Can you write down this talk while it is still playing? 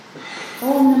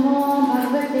Om Namo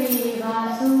Bhagavate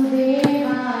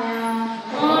Vasudevaya.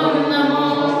 Om Namo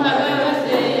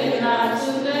Bhagavate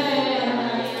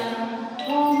Vasudevaya.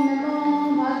 Om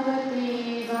Namo Bhagavate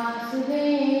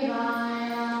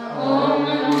Vasudevaya. Om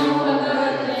Namo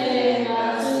Bhagavate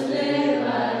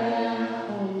Vasudevaya.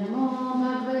 Om Namo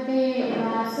Bhagavate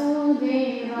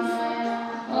Vasudevaya.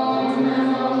 Om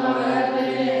Namo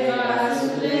Bhagavate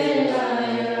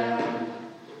Vasudevaya.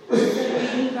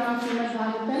 Reading from Śrīmad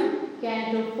Bhāgavatam,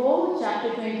 Canto 4,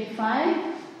 Chapter 25,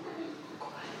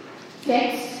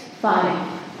 Text 5.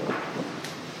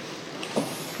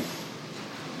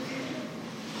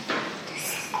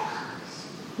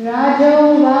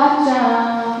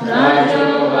 Rajovacha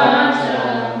Rajovacha.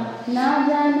 na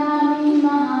janami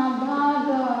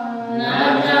mahabhaga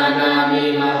Najanami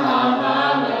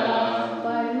Mahabhaga.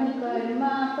 parma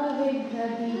karma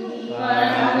pavidhati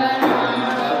Parakarma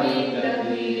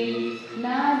Pavidrati.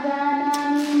 na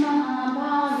janami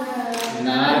mahabhaga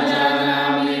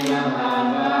Najanami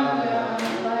Mahabhaga.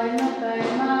 parma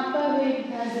karma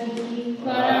pavidhati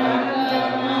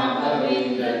Parakarma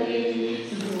Pavidrati.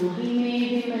 Ruhi me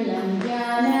vimalam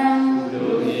jnanam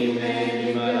Ruhi me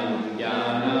vimalam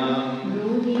jnanam.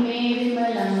 Ruhi me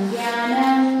vimalam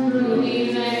jnanam Ruhi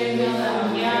me vimalam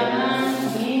jnanam.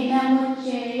 Yena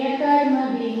mucchaya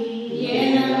karmabhihi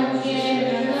Yena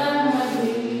mucchena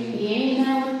karmabhihi. Yena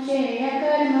mucchaya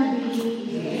karmabhihi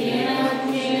Yena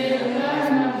mucchena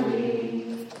karmabhihi.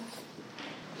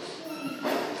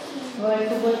 Word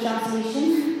for word translation,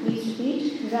 please repeat.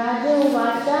 Raja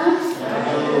Uvacha,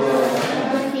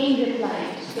 the king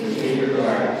replied.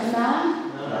 Na,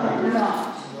 not.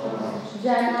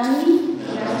 Janani,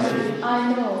 I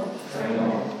know.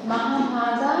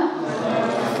 Mahabhaga,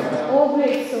 O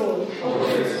great soul.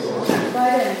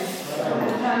 Param,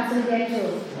 transcendental.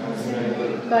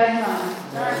 Karma,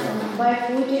 by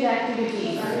fruited activity.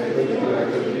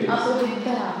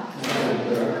 Apavidha,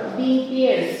 being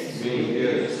pierced.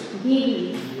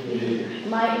 Devi,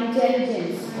 my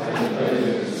intelligence.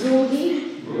 Ruhi,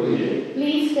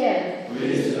 please tell.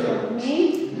 Me,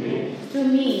 to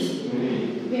me.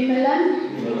 Vimalam,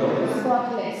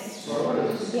 spotless.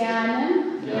 Jnanam,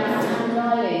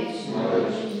 knowledge.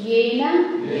 Yena,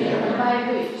 by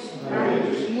which.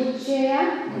 Mucchaya,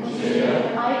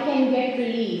 I can get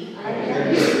relief.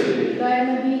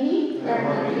 Karmabhihi,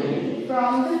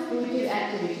 from the fruited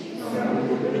activities.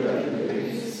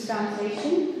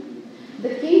 Translation.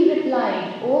 The king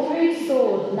replied, O great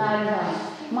soul, Narada,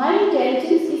 my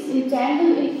intelligence is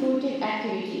entangled in fruited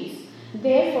activities.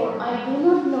 Therefore, I do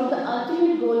not know the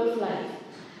ultimate goal of life.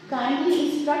 Kindly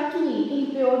instruct me in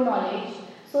pure knowledge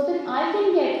so that I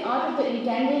can get out of the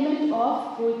entanglement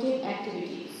of fruited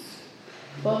activities.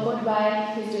 Purport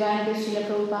by His Divine Grace Srila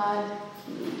Prabhupada.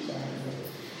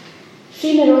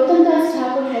 Sri Narottam Das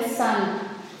Thakur has sung,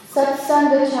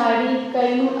 Satsangachari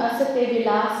Kainu Asate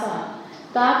Vilasa,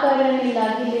 Takarani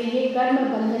Lagile Karma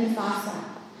Bandhan Fasa.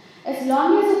 As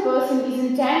long as a person is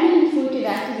entangled in fruited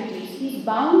activities, he is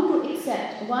bound to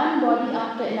accept one body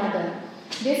after another.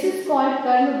 This is called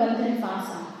Karma Bandhan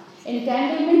Fasa,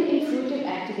 entanglement in fruited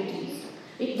activities.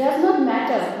 It does not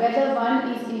matter whether one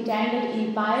is entangled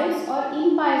in pious or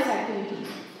impious activities,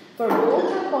 for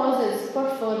both are causes for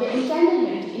further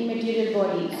entanglement in material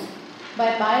bodies.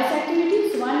 By pious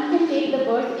activities, one can take the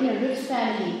birth in a rich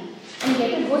family and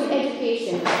get a good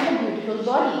education and a beautiful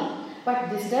body. But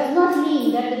this does not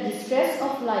mean that the distresses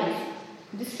of life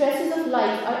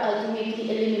are ultimately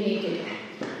eliminated.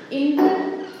 In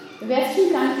the Western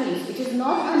countries, it is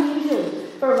not unusual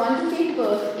for one to take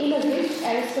birth in a rich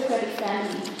aristocratic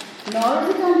family, nor is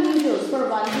it unusual for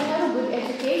one to have a good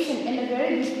education and a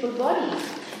very beautiful body.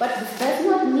 But this does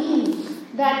not mean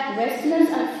that Westerners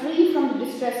are free from the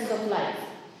distresses of life.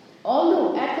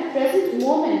 Although at the present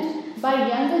moment, the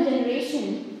younger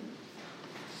generation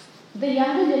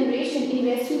in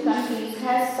Western countries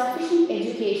has sufficient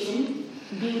education,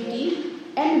 beauty,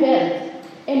 and wealth,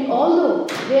 and although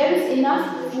there is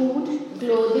enough food,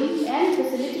 clothing, and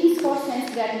facilities for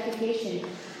sense gratification,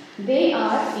 they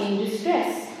are in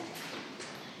distress.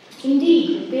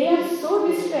 Indeed, they are so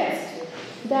distressed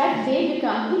that they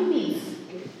become hippies,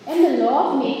 and the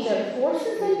law of nature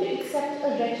forces them to accept a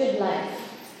wretched life.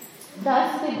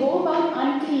 Thus, they go about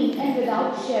unclean and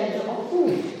without shelter or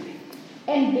food,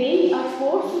 and they are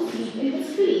forced to sleep in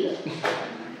the street.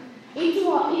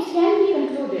 It can be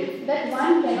concluded that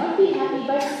one cannot be happy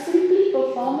by simply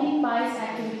performing pious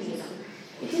activities.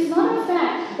 It is not a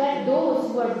fact that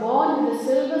those who are born with a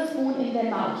silver spoon in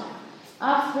their mouth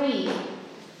are free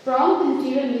from the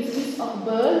material miseries of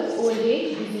birth, old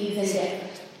age, disease, and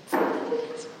death.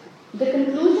 The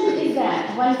conclusion is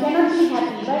that one cannot be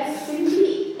happy by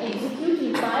simply executing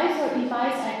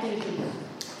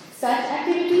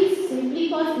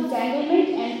entanglement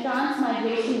and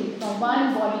transmigration from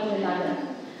one body to another.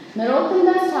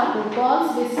 Narottam Das Thakur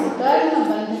calls this karma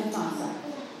bandhan phasa.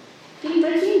 King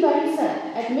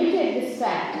Pritilakshana admitted this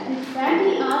fact and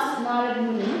frankly asked Narad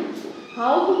Muni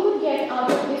how he could get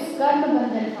out of this karma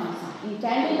bandhan phasa,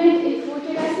 entanglement in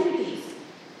fruited activities.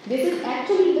 This is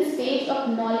actually the stage of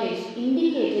knowledge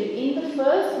indicated in the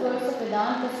first verse of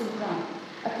Vedanta Sutra,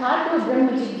 Atharva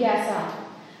Brahma Jigyasa.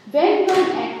 When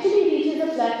one actually reaches a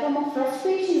platform of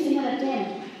frustration in an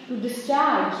attempt to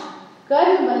discharge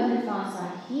karma bandhan phasa,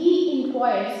 he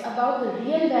inquires about the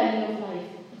real value of life,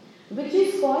 which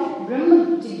is called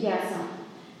Brahma Jigyasa.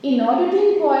 In order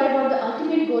to inquire about the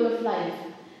ultimate goal of life,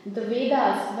 the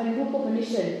Vedas, Mandukya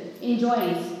Upanishad,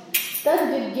 enjoins Tad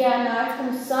Vijnanartham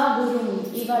Sa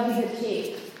Gurum Iva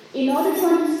Vidhache. In order to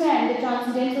understand the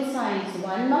transcendental science,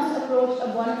 one must approach a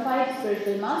bona fide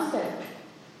spiritual master.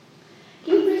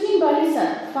 King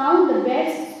Pritilakshana found the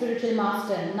best spiritual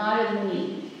master, Narad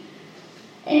Muni,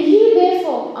 and he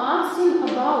therefore asked him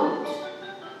about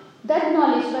that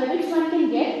knowledge by which one can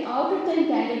get out of the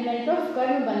entanglement of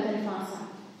karma bandhan phasa,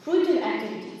 fruitive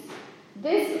activities.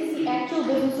 This is the actual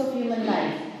business of human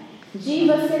life.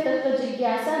 Jivasya tattva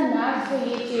jigyasa nartha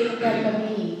yeche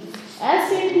karmavihi. As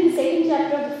stated in the second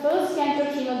chapter of the first canto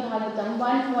of Śrīmad Bhāgavatam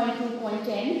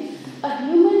 1.2.10, a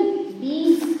human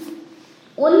being's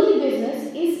only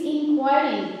business is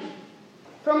inquiring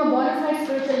from a bona fide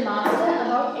spiritual master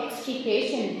about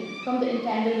extrication from the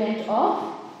entanglement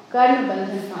of karma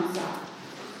bandhan phasa.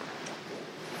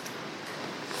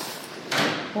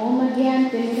 Om Agyan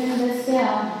Timirandasya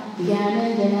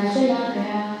Jnana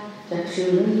Shalakaya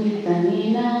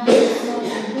Chakshurunyitanena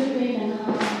Snoshudurvenana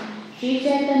Shri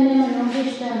Chaitanya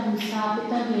Manobhishtam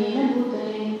Sthapitam Yena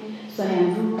Bhutale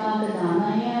Swayam Rupa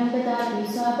Tadamayam Tadati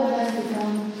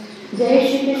Swapadantikam Jai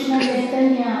Shri Krishna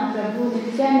Chaitanya Prabhu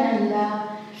Nityananda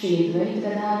Shri Advaita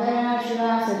Gadadhara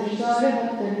Shivasadi Gaura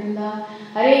Bhaktavinda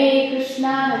Hare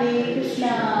Krishna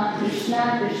Krishna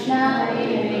Krishna Hare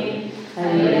Hare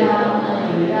Hare Rama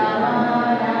Rama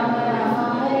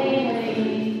Rama Hare Hare.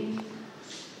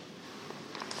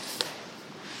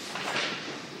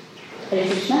 Hare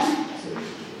Krishna.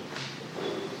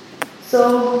 So,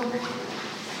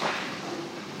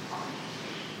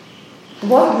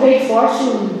 what great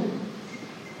fortune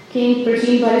King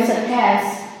Pritilakshana has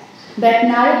that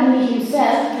Narad Muni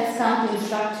himself has come to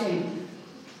instruct him.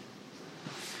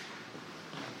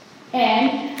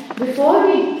 And before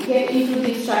we get into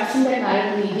the instruction that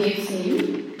Narad Muni gives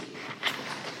him,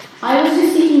 I was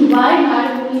just thinking why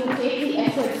Narad Muni would take the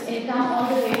efforts and come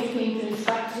all the way to him to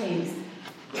instruct him.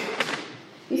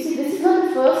 You see, this is not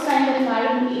the first time that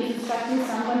Narad Muni is instructing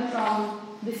someone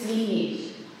from this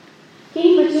lineage.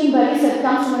 King Pritilakshana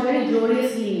comes from a very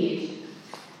glorious lineage,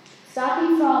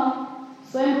 starting from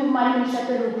Swayambhu Manu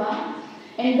Shatarupa,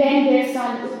 and then their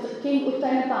son King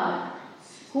Uttanapad,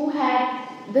 who had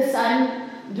the son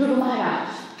Dhruva Maharaj.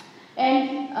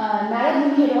 And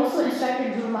Narad Muni had also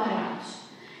instructed Dhruva Maharaj.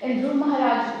 And Dhruva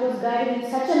Maharaj was guided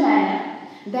in such a manner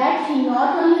that he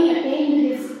not only attained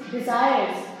his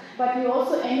desires, but he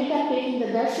also ended up taking the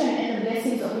darshan and the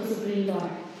blessings of the Supreme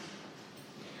Lord.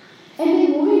 And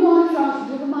then moving on from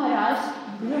Dhruva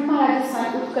Maharaj's son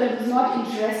Utkal was not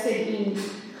interested in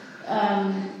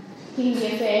kingly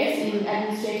affairs, in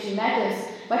administration matters,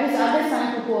 but his other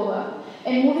son took over.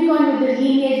 And moving on with the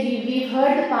lineage, we've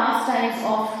heard the pastimes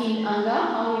of King Anga,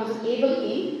 how he was an able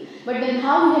king, but then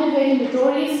how he had a very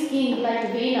notorious king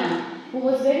like Vena, who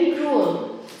was very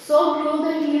cruel. So cruel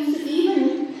that he used to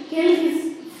even kill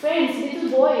his friends, little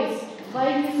boys,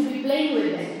 while he used to be playing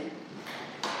with them.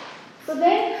 So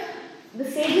then the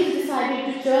sages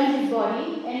decided to churn his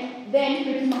body, and then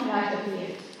Prithu Maharaj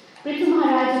appeared. Prithu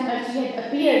Maharaj and Archie had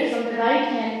appeared from the right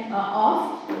hand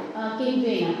of King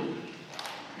Vena.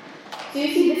 So you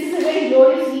see, this is a very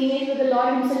glorious lineage where the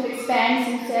Lord himself expands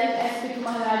himself as Prithu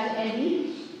Maharaj and he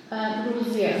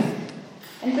rules here.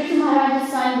 And Prithu Maharaj's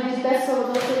son Vijitasva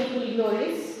was also equally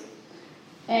glorious.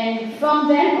 And from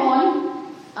then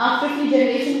on, after 3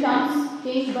 generations comes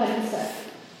King Bharisat.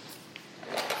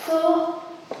 So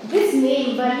this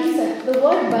name Bharisat, the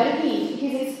word Barhi, it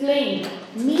is explained,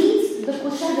 means the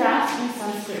kusha grass in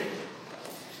Sanskrit.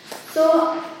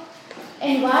 So,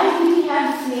 and why did he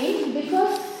have this name?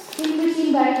 Because King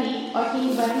Pritilakshana or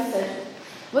King Bharisat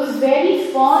was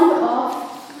very fond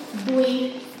of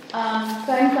doing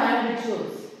karma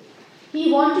rituals.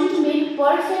 He wanted to make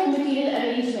perfect material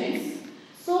arrangements.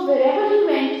 So wherever he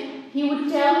went, he would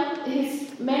tell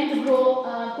his men to grow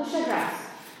kusha grass.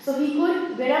 So he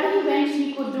could, wherever he went,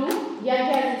 he could do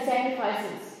yajnas and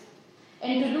sacrifices.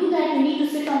 And to do that, you need to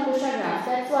sit on kusha grass.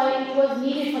 That's why it was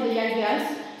needed for the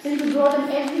yajnas, so he could grow them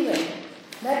everywhere.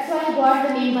 That's why he got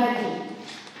the name Bharti.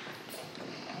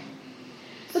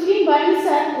 So King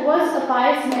Bharisat was a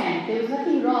pious man. There was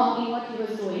nothing wrong in what he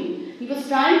was doing. He was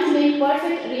trying to make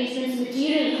perfect arrangements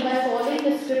materially by following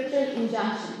the scriptural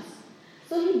injunctions.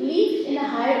 So he believed in a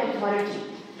higher authority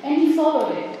and he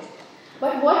followed it.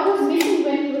 But what was missing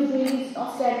when he was doing these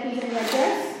austerities and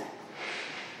yajas?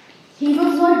 He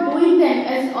was not doing them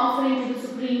as an offering to the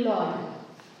Supreme Lord.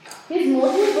 His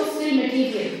motive was still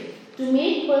material, to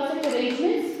make perfect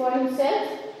arrangements for himself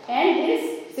and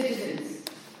his citizens.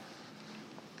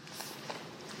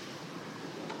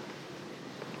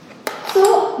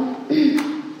 So,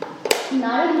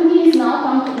 Narad Muni has now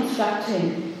come to instruct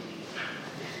him.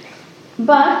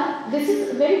 But this is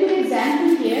a very good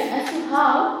example here as to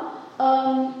how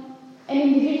an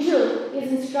individual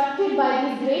is instructed by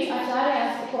these great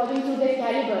acharyas according to their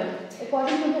caliber,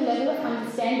 according to the level of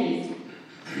understanding.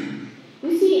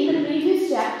 You see, in the previous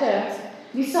chapter,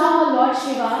 we saw how Lord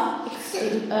Shiva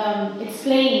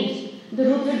explained the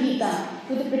Rudra Gita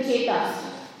to the Prachetas.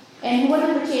 And who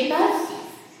are the Prachetas?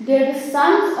 They are the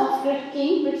sons of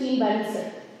King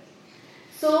Pritilakshana.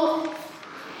 So,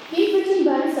 King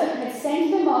Pritilakshana had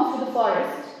sent them off to the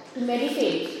forest to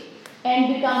meditate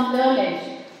and become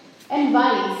learned and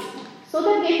wise, so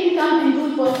that they can come and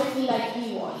rule perfectly like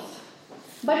he was.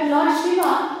 But Lord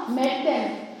Shiva met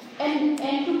them and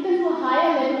took them to a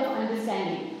higher level of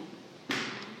understanding.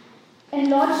 And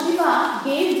Lord Shiva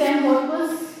gave them what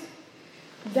was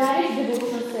direct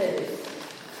devotional service.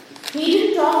 He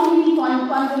didn't talk in any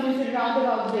convoluted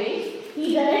roundabout way.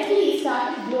 He directly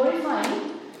started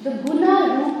glorifying the Guna,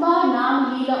 Rupa,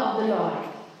 Nam, Leela of the Lord.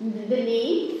 The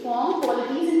name, form,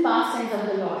 qualities and pastimes of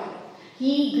the Lord.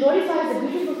 He glorifies the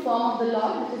beautiful form of the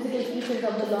Lord, the physical features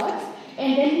of the Lord,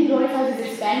 and then he glorifies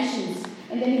his expansions,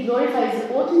 and then he glorifies the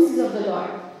potencies of the Lord.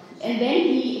 And then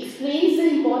he explains the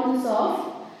importance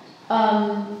of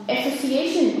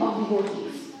association of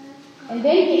devotees. And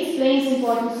then he explains the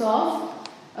importance of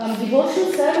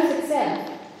devotional service itself.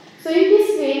 So in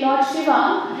this way, Lord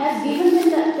Shiva has given them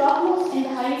the topmost and the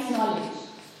highest knowledge.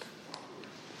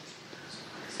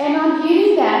 And on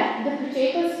hearing that, the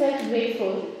Prachetas felt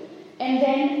grateful, and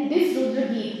then this Rudra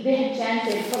Geet they had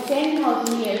chanted for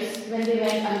 10,000 years when they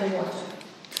went underwater.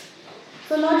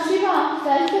 So Lord Shiva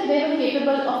felt that they were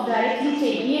capable of directly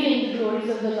hearing the glories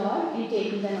of the Lord and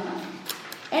taking them out.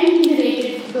 And he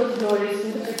narrated those glories to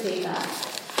the Prachetas.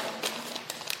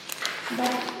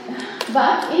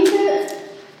 But in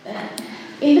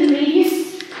the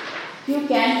previous few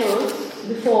cantos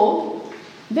before,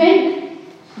 when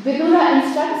Vidura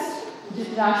instructs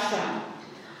Dhritarashtra,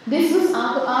 this was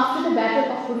after the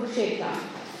battle of Kurukshetra,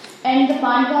 and the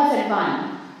Pandavas had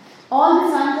won. All the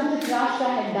sons of Dhritarashtra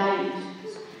had died,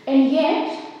 and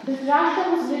yet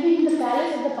Dhritarashtra was living in the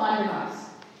palace of the Pandavas,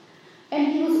 and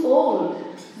he was old,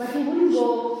 but he wouldn't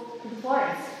go to the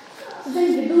forest. So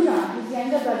then Vidura, his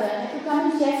younger brother, had to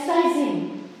come and chastise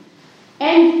him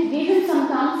and give him some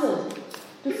counsel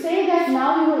to say that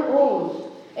now you are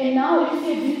old and now it is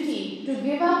your duty to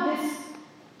give up this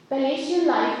palatial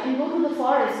life and go to the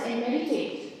forest and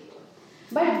meditate.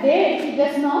 But there he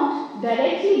does not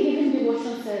directly give him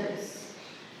devotional service.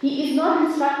 He is not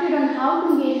instructed on how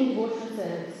to engage in devotional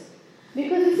service.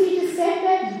 Because you see, it is said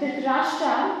that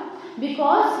Dhritarashtra,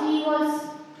 because he was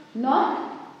not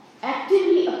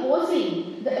actively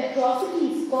opposing the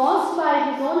atrocities caused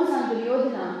by his own son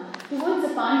Duryodhana towards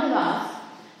the Pandavas,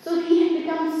 so he had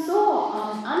become so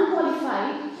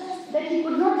unqualified that he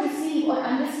could not receive or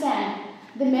understand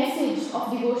the message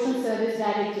of devotional service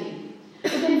directly.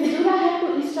 So then Vidura had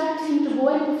to instruct him to go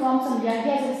and perform some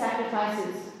yajnas and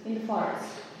sacrifices in the forest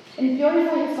and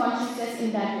purify his consciousness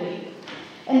in that way.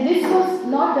 And this was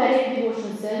not direct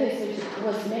devotional service which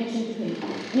was mentioned to him.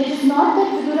 And it is not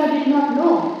that Vidura did not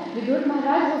know. Vidura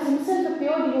Maharaj was himself a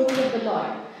pure devotee of the Lord.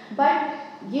 But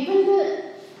given the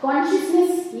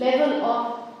consciousness level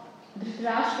of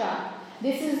Dhritarashtra,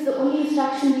 this is the only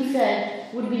instruction he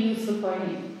felt would be useful for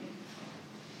him.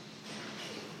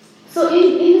 So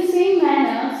in the same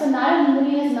manner, so Narad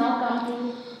Muni has now come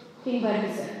to King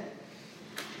Bharisat.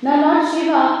 Now Lord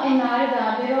Shiva and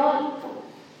Narada, they are all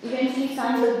eventually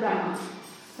sons of Brahma.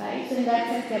 Right? So in that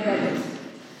sense they are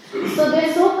brothers. So they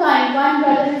are so kind. One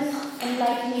brother is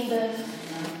enlightening the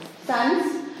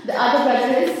sons, the other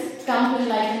brother is come to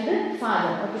enlighten the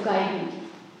father or to guide him.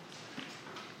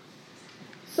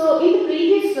 So in the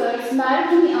previous verse,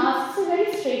 Narad Muni asks a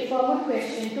very straightforward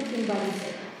question to King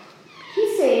Bharisat.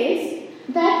 He says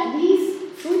that these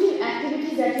fruitive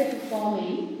activities that you are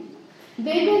performing,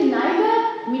 they will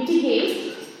neither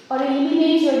mitigate or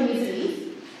eliminate your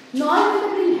miseries, nor will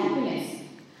they bring happiness.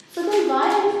 So then why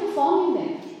are you performing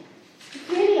them? He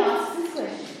clearly asks this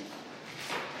question.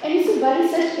 And you see,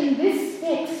 Barisat in this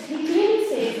text, he clearly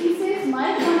says,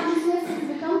 my consciousness has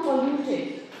become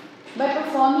polluted by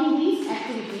performing these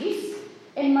activities,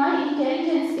 and my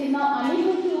intelligence is now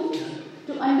unable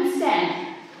to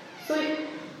understand. So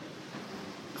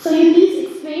you please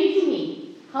explain to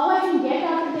me how I can get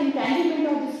out of the entanglement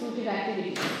of this fruitive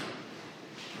activity.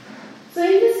 So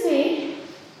in this way,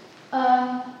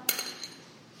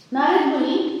 Narad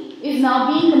Muni is now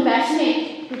being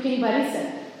compassionate to King Barisat.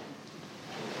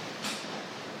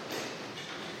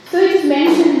 So it is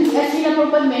mentioned, as Srila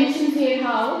Prabhupada mentions here,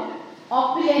 how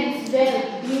opulence,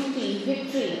 wealth, beauty,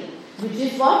 victory, which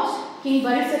is what King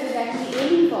Barisat is actually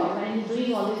aiming for when he is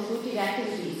doing all these fruitive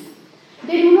activities,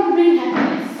 they do not bring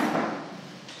happiness.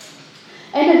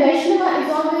 And a Vaishnava is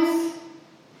always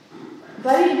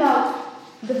worried about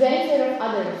the welfare of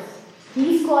others.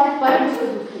 He is called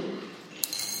Paramukha.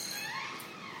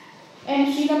 And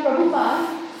Srila Prabhupada,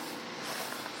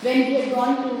 when he had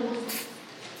gone to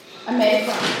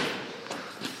America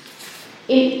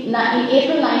in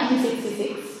April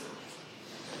 1966,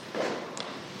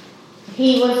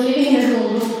 he was living in a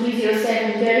room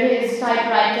 307, where his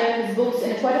typewriter, his books,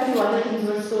 and quite a few other things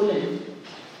were stolen.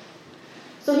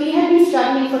 So he had been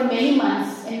struggling for many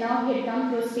months, and now he had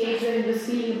come to a stage where he was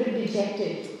feeling a bit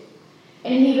dejected.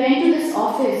 And he went to this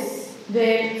office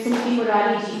where Sumati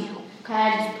Murariji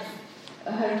had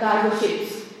her cargo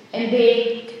ships, and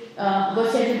they were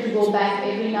scheduled to go back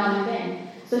every now and then.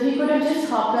 So he could have just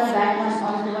hopped on back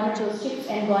onto one of those ships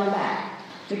and gone back,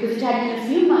 because it had been a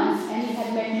few months and he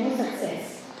had met no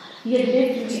success. He had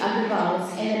lived with the Agrawals,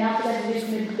 and then after that he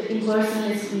lived with the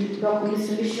impersonalist Dr.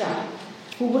 Mr. Mishra,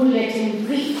 who wouldn't let him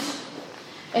preach.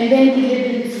 And then he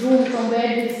lived in this room from where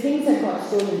his things had got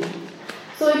stolen.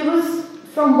 So it was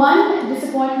from one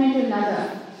disappointment to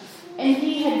another. And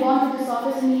he had gone to this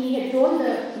office and he had told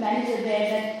the manager there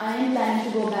that I am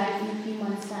planning to go back in a few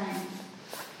months' time.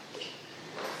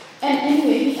 And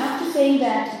anyway, after saying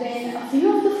that, then a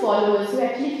few of the followers who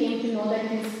actually came to know that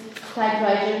his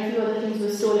typewriter and a few other things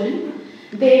were stolen,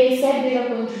 they said they were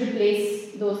going to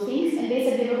replace those things, and they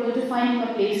said they were going to find him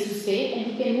a place to stay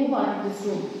and he can move out of this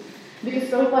room. Because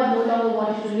Prabhupada no longer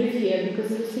wanted to live here, because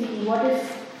he was thinking, what if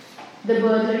the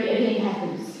burglary again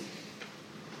happens?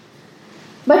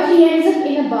 But he ends up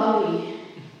in a Bowery,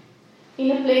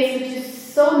 in a place which is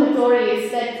so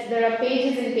notorious that there are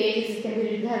pages and pages. You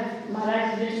can have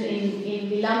Maharaj written in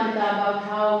Lilamrita about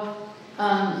how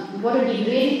what a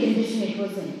degraded condition it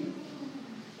was in.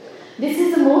 This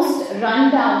is the most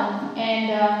rundown and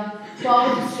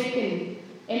poverty-stricken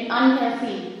and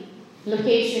unhealthy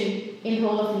location in the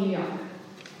whole of New York.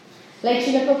 Like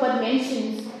Srila Prabhupada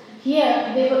mentions,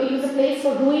 here it was a place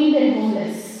for ruined and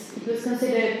homeless. It was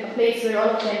considered a place where all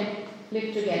of them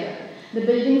lived together. The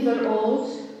buildings were old,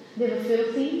 they were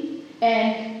filthy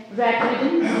and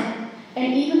rat-ridden,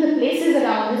 and even the places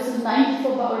around, this was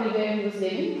 94 Bowery where he was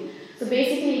living. So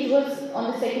basically it was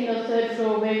on the second or third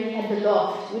floor where he had the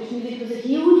loft, which means it was a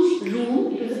huge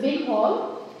room, it was a big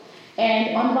hall, and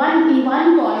in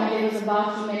one corner there was a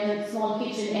bathroom and a small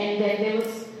kitchen, and then there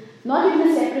was not even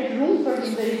a separate room for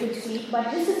him where he could sleep, but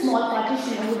just a small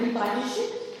partition, a wooden partition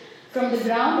from the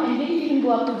ground, and didn't even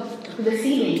go up to the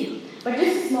ceiling, but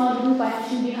just a small wooden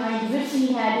partition behind which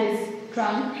he had his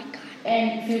trunk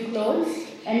and few clothes,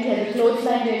 and he had a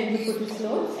clothesline where he would put his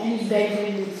clothes, and his bed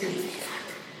where he would sleep.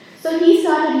 So he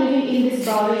started living in this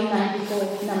Bowery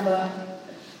 94 number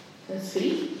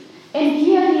street, and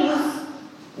here he was.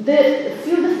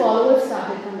 Few of the followers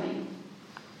started coming,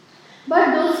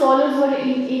 but those followers were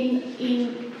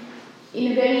in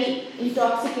a very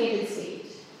intoxicated state.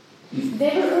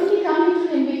 They were only coming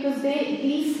to him because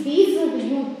these were the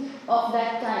youth of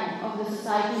that time of the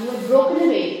society who had broken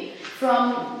away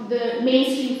from the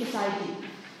mainstream society.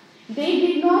 They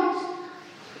did not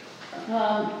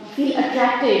feel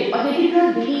attracted, or they did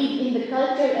not believe in the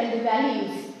culture and the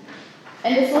values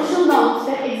and the social norms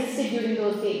that existed during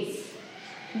those days.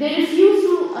 They refused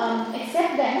to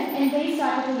accept them, and they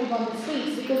started to live on the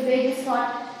streets because they just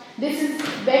thought this is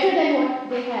better than what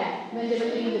they had when they were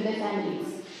living with their families.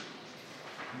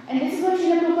 And this is what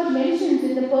Srila Prabhupada mentions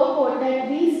in the purport, that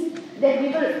we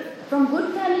were from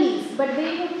good families, but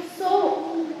they were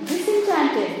so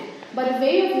disenchanted by the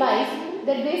way of life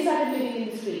that they started living in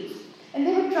the streets. And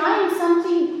they were trying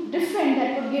something different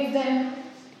that would give them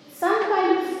some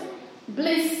kind of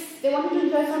bliss. They wanted to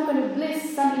enjoy some kind of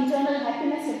bliss, some internal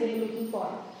happiness that they were looking for.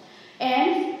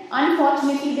 And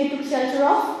unfortunately, they took shelter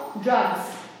of drugs,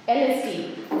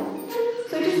 LSD.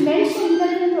 So it is mentioned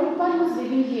that when Prabhupada was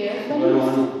living here, when he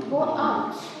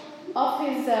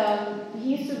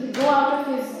used to go out of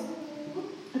his,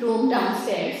 room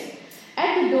downstairs,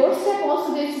 At the doorstep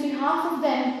also there used to be half of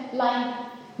them lying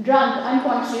drunk,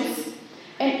 unconscious.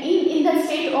 And in that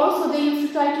state also they used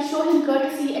to try to show him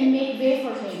courtesy and make way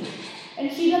for him. And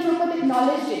Srila Prabhupada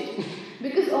acknowledged it.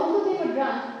 Because although they were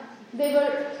drunk, they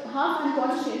were half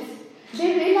unconscious, they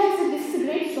realized that this is a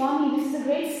great Swami, this is a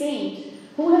great saint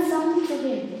who has something for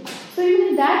him. So even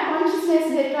in that consciousness,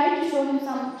 they tried to show him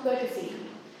some courtesy.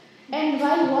 And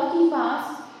while walking past,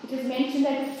 it is mentioned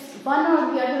that one or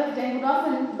the other of them would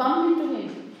often bump into him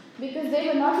because they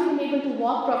were not even able to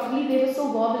walk properly, they were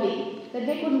so wobbly that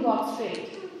they couldn't walk straight.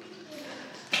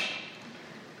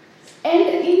 And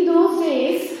in those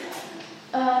days,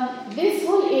 this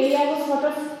whole area was sort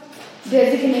of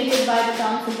designated by the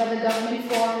council, by the government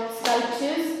for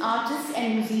sculptors, artists and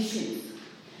musicians.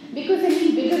 Because they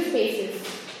need bigger spaces.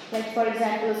 Like for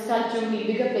example, a sculptor would need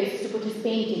bigger places to put his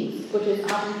paintings, put his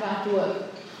art and craft work.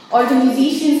 Or the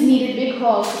musicians needed big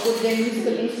halls to put their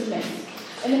musical instruments.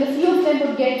 And then a few of them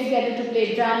would get together to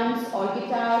play drums or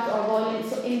guitars or violins,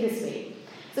 so in this way.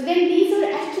 So then these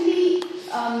are actually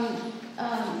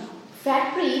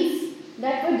factories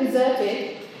that were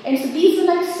deserted. And so these were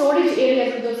like storage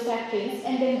areas of those factories.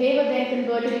 And then they were then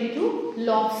converted into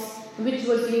lofts, which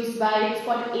was used by, it's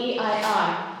called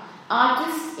AIR,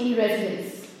 Artists in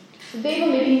Residence. So they were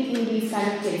living in these kind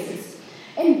of places.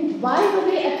 And why were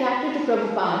they attracted to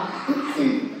Prabhupada?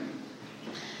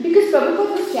 Because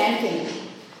Prabhupada was chanting.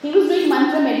 He was doing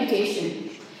mantra meditation.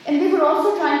 And they were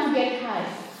also trying to get high.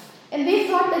 And they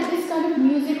thought that this kind of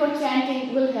music or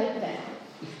chanting will help them.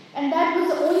 And that was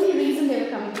the only reason they were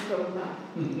coming to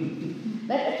Prabhupada.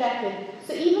 That attracted.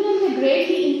 So even in the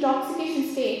greatly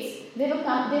intoxication states, they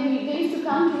used to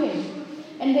come to him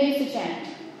and they used to chant.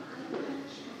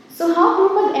 So how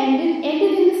Prabhupada ended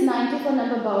in this 94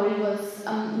 number Bauri was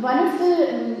one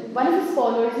of his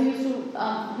followers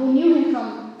who knew him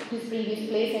from his previous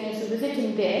place and used to visit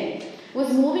him there,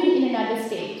 was moving in another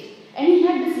state. And he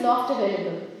had this loft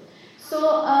available. So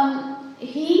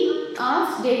he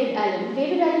asked David Allen.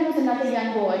 David Allen was another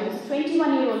young boy. He was a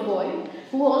 21-year-old boy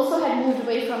who also had moved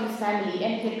away from his family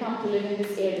and had come to live in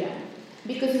this area.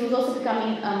 Because he was also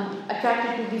becoming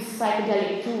attracted to these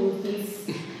psychedelic tools,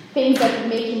 these things that would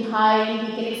make him high and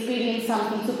he can experience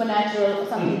something supernatural or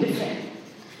something different.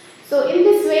 So in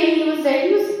this way,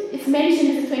 it's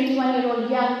mentioned as a 21-year-old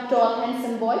young, tall,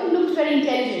 handsome boy who looked very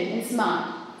intelligent and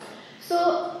smart.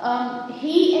 So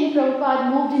he and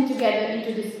Prabhupada moved in together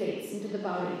into this place, into the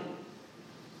Bauri.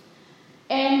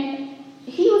 And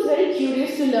he was very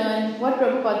curious to learn what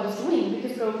Prabhupada was doing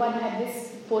because Prabhupada had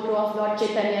this photo of Lord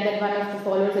Chaitanya that one of the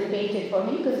followers had painted for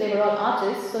him because they were all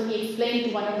artists. So he explained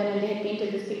to one of them and they had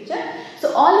painted this picture.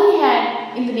 So all he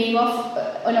had in the name of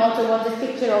an altar was this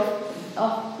picture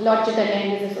of Lord Chaitanya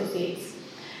and his associates.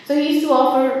 So he used to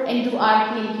offer and do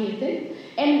arti and kirtan.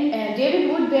 And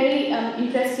David would very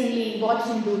interestingly watch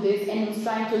him do this and was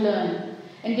trying to learn.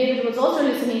 And David was also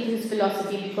listening to his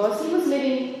philosophy because he was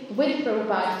living with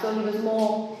Prabhupada, so he was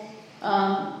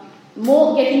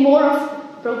getting more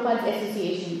of Prabhupada's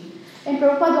association. And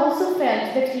Prabhupada also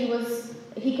felt that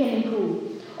he can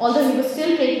improve. Although he was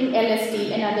still taking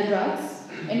LSD and other drugs,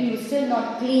 and he was still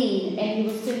not clean, and he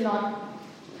was still not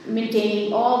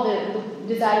maintaining all the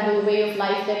desirable way of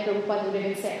life that Prabhupada would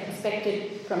have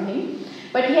expected from him.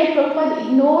 But yet Prabhupada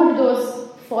ignored those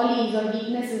follies or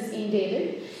weaknesses in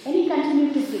David, and he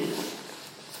continued to preach.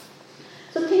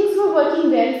 So things were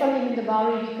working well for him in the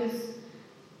Bauri because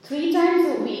 3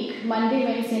 times a week, Monday,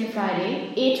 Wednesday and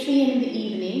Friday, 8 p.m. in the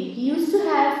evening, he used to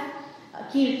have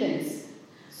kirtans.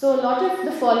 So a lot of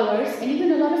the followers and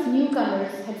even a lot of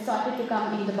newcomers had started to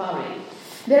come in the Bauri.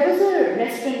 There was a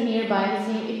restaurant nearby,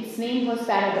 its name was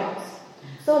Paradox.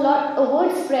 So a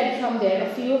word spread from there.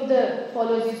 A few of the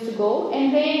followers used to go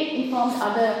and they informed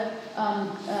other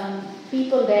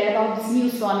people there about this new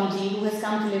Swamiji who has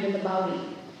come to live in the Bauri.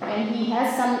 And he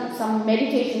has some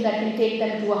meditation that can take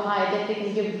them to a high, that they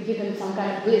can give them some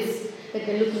kind of bliss that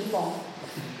they're looking for.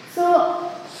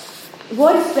 So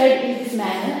word spread in this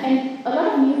manner and a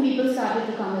lot of new people started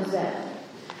to come as well.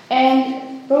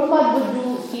 And Prabhupada would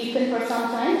do kirtan for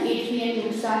some time. 8 p.m. he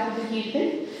would start with the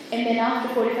kirtan. And then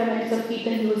after 45 minutes of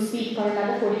kirtan, he would speak for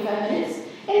another 45 minutes.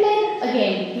 And then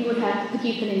again, he would have the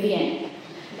kirtan in the end.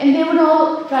 And they would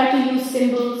all try to use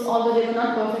cymbals, although they were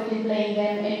not perfect in playing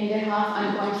them. And in their half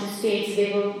unconscious states,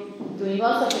 they were doing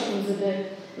all sorts of things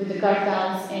with the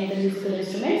kartals and the musical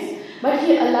instruments. But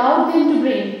he allowed them to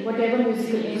bring whatever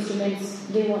musical instruments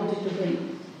they wanted to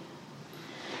bring.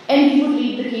 And he would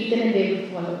lead the kirtan and they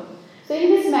would follow. So in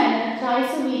this manner,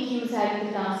 twice a week he was having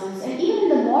the classes. And even in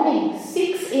the morning,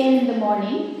 6 a.m. in the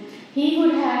morning, he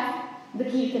would have the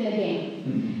kirtan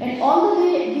again. And although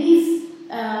these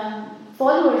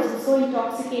followers followers were so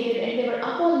intoxicated and they were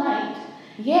up all night,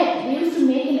 yet they used to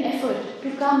make an effort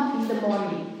to come in the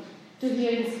morning to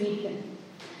hear his kirtan.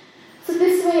 So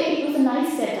this way it was a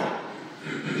nice setup.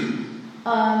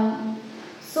 And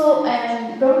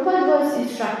Prabhupada was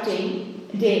instructing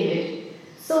David.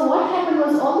 So what happened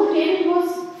was, although David was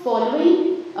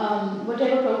following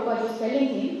whatever Prabhupada was telling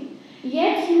him,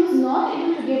 yet he was not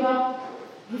able to give up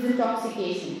his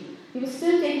intoxication. He was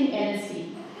still taking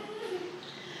LSD.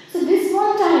 So this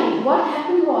one time, what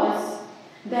happened was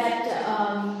that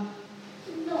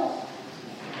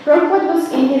Prabhupada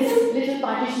was in his little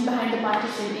partition behind the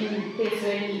partition, in the place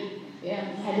where he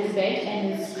had his bed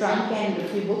and his trunk and a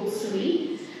few books to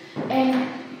read. And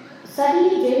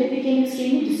suddenly David became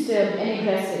extremely disturbed and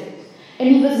aggressive. And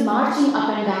he was marching up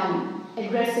and down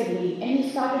aggressively. And he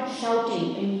started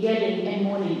shouting and yelling and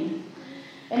moaning.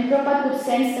 And Prabhupada could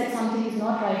sense that something is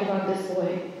not right about this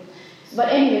boy. But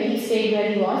anyway, he stayed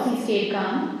where he was. He stayed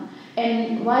calm.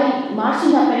 And while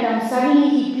marching up and down, suddenly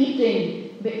he peeped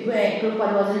in where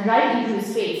Prabhupada was and right into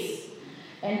his face.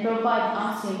 And Prabhupada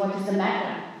asked him, "What is the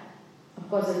matter?" Of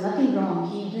course, there's nothing wrong.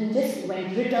 He didn't just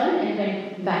returned and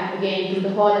went back again to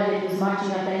the hall, and it was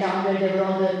marching up and down where there were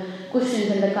all the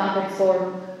cushions and the carpets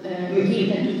for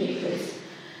kirtan to take place.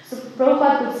 So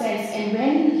Prabhupada could sense, and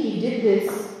when he did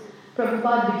this,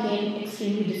 Prabhupada became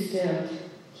extremely disturbed.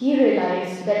 He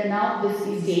realized that now this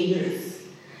is dangerous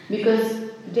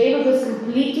because David was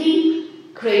completely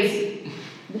crazy.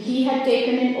 He had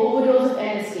taken an overdose of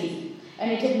LSD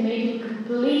and it had made him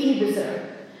completely berserk.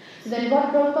 So then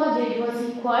what Prabhupada did was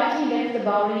he quietly left the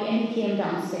Bowery and he came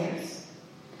downstairs.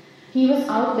 He was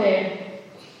out there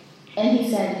and he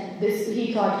said this.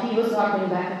 He thought he was not going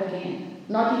back up again,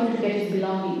 not even to get his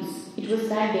belongings. It was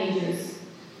that dangerous.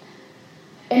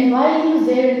 And while he was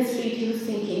there in the street, he was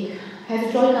thinking, has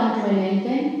it all come to an end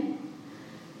then?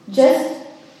 Just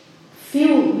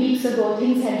few weeks ago,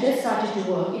 things had just started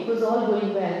to work. It was all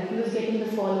going well. He was getting the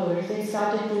followers. They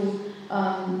started to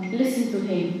listen to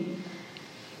him.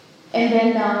 And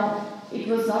then now, it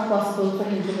was not possible for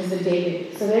him to visit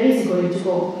David. So where is he going to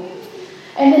go?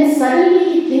 And then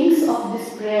suddenly he thinks of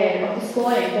this prayer, of this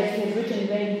poem that he had written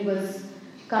when he was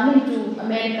coming to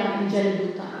America in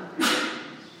Jaladutta.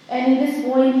 And in this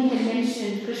poem he had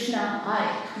mentioned, Krishna,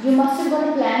 you must have got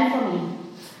a plan for me.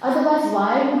 Otherwise,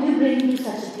 why would you bring me to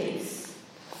such a place?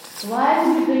 Why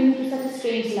would you bring me to such a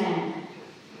strange land?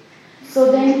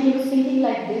 So then he was thinking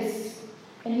like this.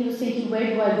 And he was thinking, where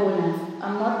do I go now?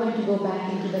 I'm not going to go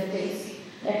back into that place.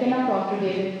 I cannot talk to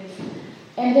David.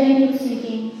 And then he was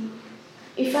thinking,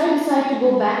 if I decide to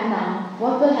go back now,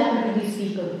 what will happen to these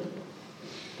people?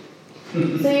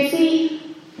 So you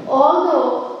see,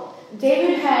 although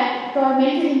David had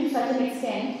tormented him to such an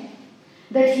extent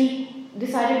that he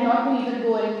decided not to even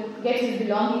go and get his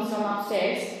belongings from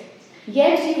upstairs,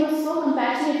 yet he was so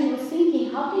compassionate, he was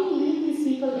thinking, how can he leave these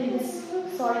people in this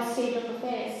sorry state of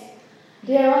affairs?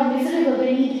 They are all miserable,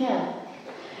 they need help.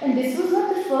 And this was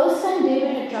not the first time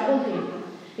David had troubled him.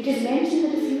 It is mentioned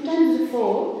that a few times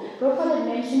before, Prabhupada had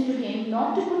mentioned to him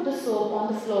not to put the soap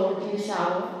on the floor in the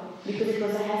shower because it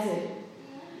was a hazard.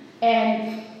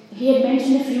 And he had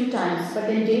mentioned a few times, but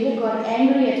then David got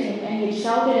angry at him and he had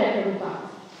shouted at Prabhupada.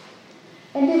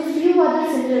 And there were a few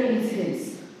other similar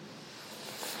incidents.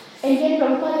 And yet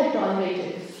Prabhupada had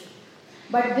tolerated.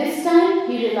 But this time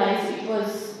he realized it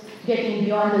was getting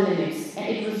beyond the limits and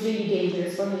it was really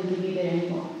dangerous for him to be there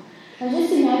anymore. Now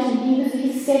just imagine,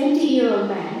 he's a 70-year-old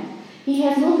man. He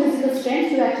has no physical strength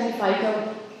to actually fight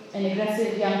out an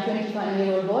aggressive young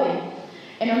 25-year-old boy.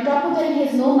 And on top of that, he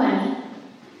has no money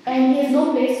and he has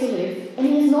no place to live and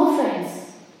he has no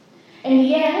friends. And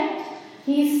yet,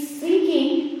 he's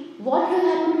thinking, what will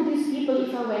happen to these people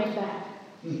if I went back?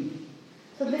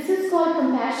 So this is called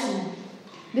compassion.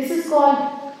 This is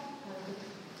called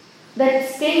that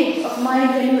state of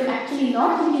mind when you're actually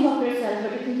not thinking of yourself,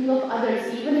 but you're thinking of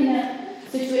others, even in a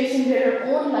situation where your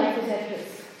own life is at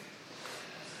risk.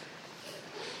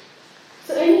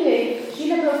 So anyway,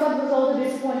 Srila Prabhupada was also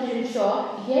disappointed and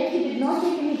shocked, yet he did not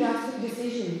take any drastic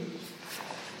decision.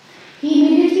 He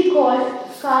immediately called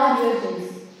Karl Jürgens.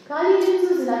 Karl Jürgens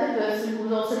was another person who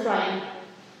was also trying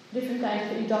different kinds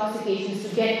of intoxications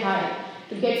to get high,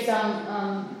 to get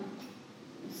some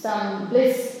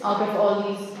bliss out of all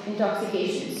these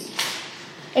intoxications.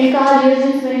 And Karl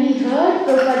Jürgens, when he heard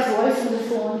Prabhupada's voice on the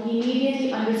phone, he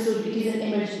immediately understood it is an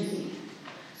emergency.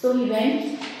 So he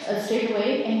went straight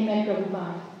away and he met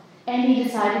Prabhupada. And he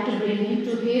decided to bring him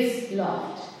to his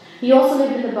loft. He also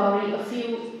lived in the Bowery a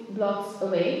few blocks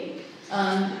away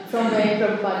from where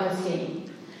Prabhupada was staying.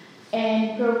 And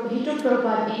he took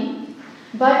Prabhupada in.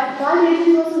 But Karl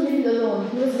Jürgens wasn't living alone.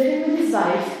 He was living with his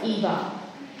wife, Eva.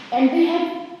 and they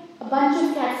had a bunch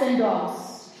of cats and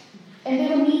dogs, and they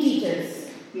were meat eaters,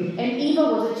 and Eva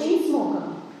was a chain smoker.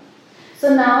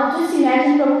 So now just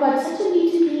imagine Prabhupada, such a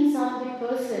neat and clean Sattvic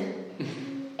person,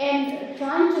 and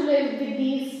trying to live with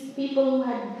these people who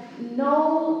had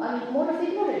no mode of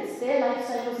ignorance. Their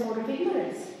lifestyle was mode of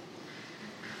ignorance.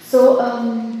 So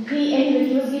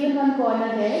he was given one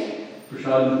corner there.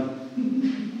 Prashad.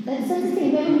 That's the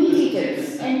thing, they were meat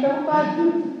eaters, and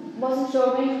Prabhupada wasn't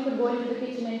sure when he could go into the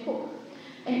kitchen and cook.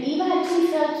 And Eva actually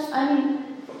felt,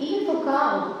 even for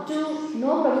cow, to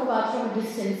know Prabhupada from a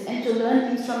distance and to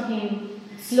learn things from him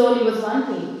slowly was one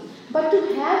thing. But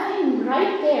to have him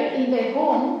right there in their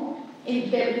home, in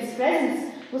his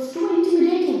presence, was too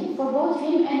intimidating for both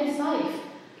him and his wife.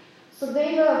 So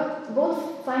they were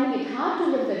both finding it hard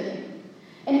to live with him.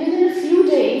 And within a few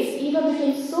days, Eva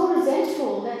became so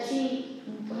resentful that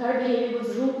her behavior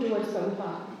was rude towards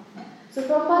Prabhupada. So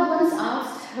Prabhupada once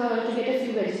asked her to get a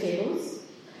few vegetables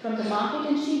from the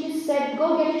market, and she just said,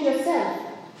 go get it yourself.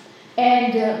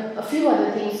 And a few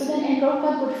other things. So then, and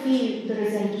Prabhupada could feel the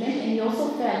resentment, and he also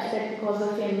felt that because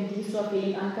of him, these were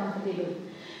feeling uncomfortable.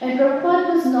 And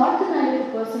Prabhupada was not the kind of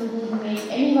a person who would make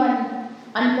anyone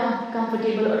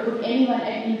uncomfortable or put anyone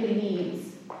at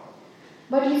inconvenience.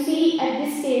 But you see, at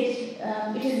this stage,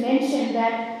 it is mentioned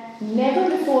that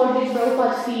never before did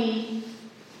Prabhupada feel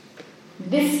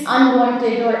this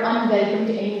unwanted or unwelcomed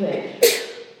anywhere.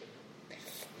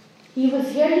 He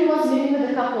was living with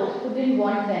a couple who didn't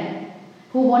want them,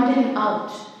 who wanted him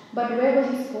out. But where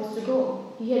was he supposed to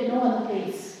go? He had no other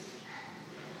place.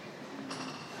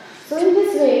 So in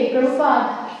this way,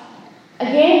 Prabhupada,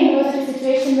 again, was in a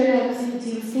situation where he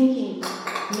was thinking,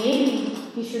 maybe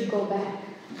he should go back.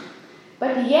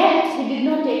 But yet, he did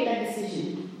not take that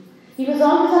decision. He was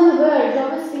always on the verge,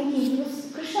 always thinking,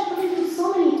 Krishna put him through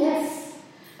so many tests,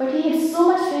 but he had so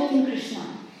much faith in Krishna.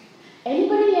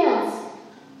 Anybody else,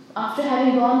 after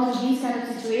having gone through these kind of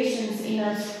situations in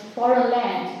a foreign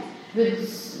land with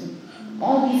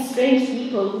all these strange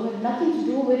people who had nothing to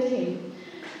do with him,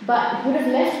 but would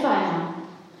have left by now.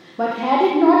 But had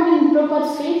it not been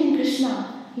Prabhupada's faith in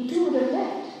Krishna, he too would have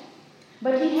left.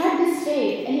 But he had this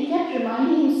faith, and he kept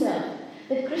reminding himself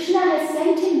that Krishna has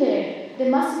sent him there. There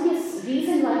must be a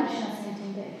reason why Krishna sent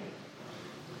him there.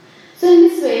 So in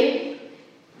this way,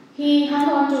 he hung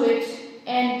on to it,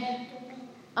 and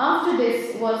after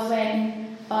this was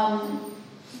when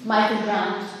Michael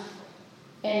Grant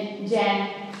and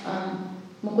Jan,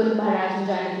 Mukund Maharaj and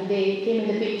Janaki, they came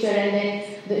in the picture, and then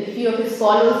a few of his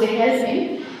followers, they helped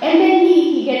him. And then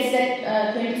he gets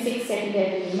that 26 second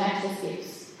level matchless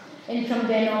gifts. And from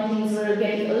then on, things were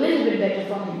getting a little bit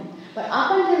better for him. But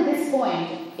up until this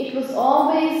point, it was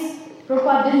always,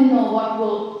 Prabhupada didn't know what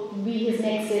will be his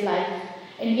next day like.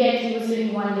 And yet he was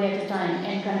living one day at a time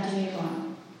and continuing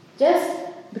on. Just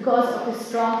because of his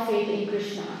strong faith in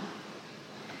Krishna.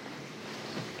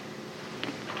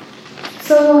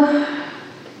 So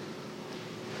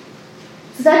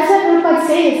that's why Prabhupada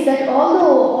says that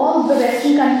although all the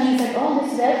Western countries had all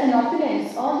this wealth and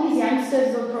opulence, all these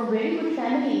youngsters were from very good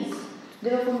families, they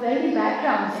were from wealthy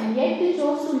backgrounds, and yet they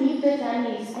chose to leave their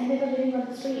families and they were living on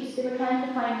the streets. They were trying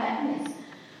to find happiness.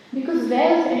 Because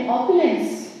wealth and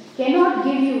opulence cannot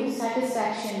give you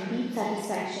satisfaction, deep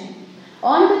satisfaction.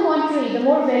 On the contrary, the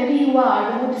more wealthy you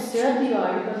are, the more disturbed you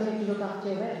are because you have to look after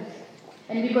your wealth.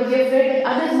 And because you're afraid that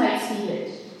others might steal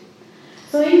it.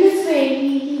 So in this way,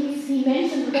 he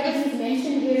mentioned, whatever he's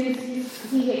mentioned here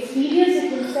is he experienced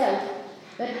it himself,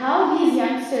 that how these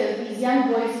youngsters, these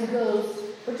young boys and girls,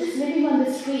 were just living on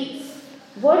the streets,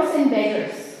 worse than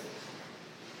beggars.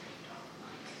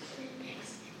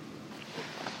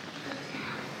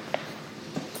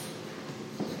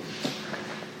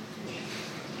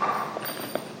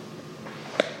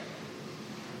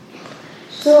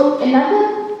 So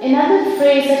another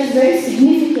phrase that is very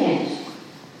significant.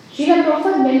 Srila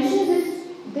Prabhupada mentions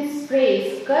this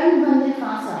phrase, karma bandhan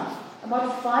phasa,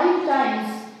 about 5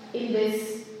 times in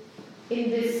this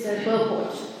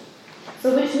purport.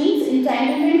 So which means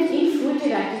entanglement in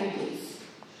fruitive activities.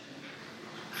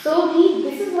 So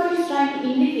this is what he's trying to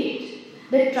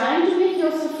indicate, that trying to make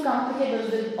yourself comfortable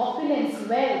with opulence,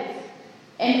 wealth,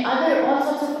 and all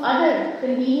sorts of other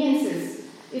conveniences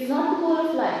is not the goal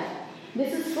of life.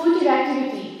 This is fruitive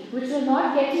activity, which will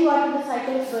not get you out of the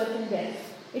cycle of birth and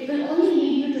death. It will only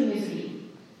lead you to misery.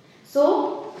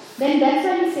 So, then that's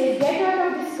why he says, get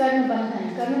out of this karma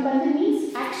bandhan. Karma bandhan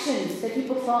means actions that you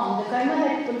perform, the karma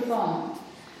that you perform.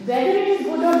 Whether it is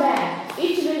good or bad,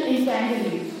 it will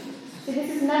entangle you. So this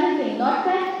is another thing, not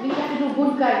that we have to do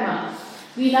good karma.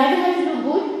 We neither have to do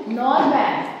good nor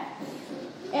bad.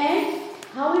 And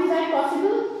how is that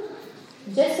possible?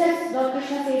 Just as Lord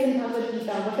Krishna says in Bhagavad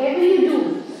Gita, whatever you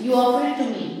do, you offer it to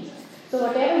me. So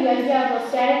whatever yajna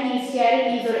or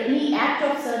charities or any act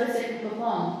of service that you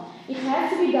perform, it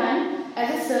has to be done as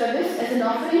a service, as an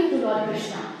offering to Lord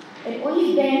Krishna. And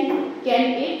only then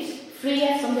can it free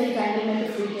us from the entanglement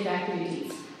of fruited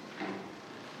activities.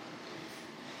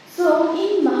 So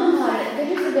in Mahabharata,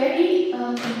 there is a very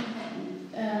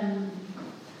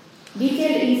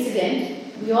detailed incident.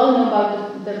 We all know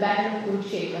about the battle of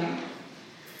Kurukshetra.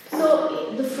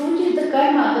 So the fruit is the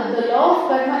karma, the law of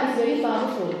karma is very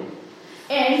powerful.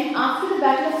 And after the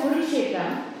battle of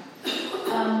Kurukshetra,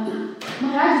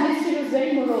 Maharaj Yudhishthira was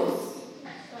very morose.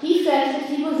 He felt that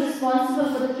he was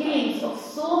responsible for the killings of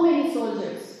so many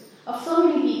soldiers, of so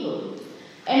many people.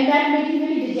 And that made him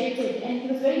very dejected and he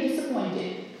was very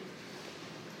disappointed.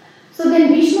 So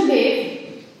then Bhishma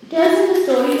Dev tells him the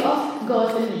story of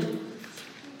Gautami.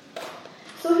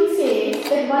 So he says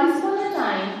that once upon a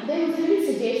time there was a very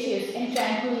sagacious and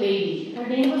tranquil lady. Her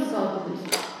name was Gautami.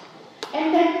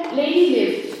 And that lady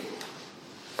lived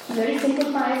a very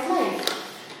simple, pious life.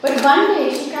 But one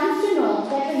day she comes to know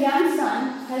that her young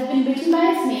son has been bitten by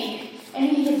a snake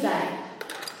and he has died.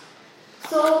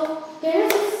 So there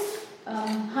is this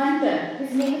hunter,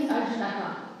 his name is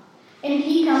Arjunaka, and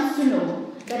he comes to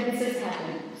know that this has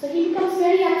happened. So he becomes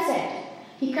very upset.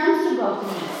 He comes to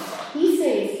Gautami. He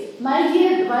says, "My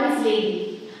dear wise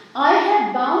lady, I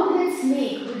have bound that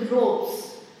snake with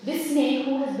ropes, this snake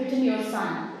who has bitten your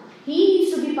son. He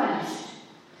needs to be punished."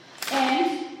 And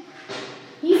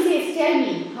he says, "Tell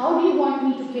me, how do you want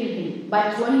me to kill him?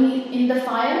 By throwing him in the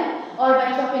fire or by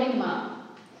chopping him up?"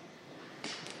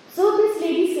 So this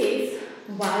lady says,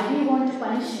 "Why do you want to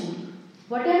punish him?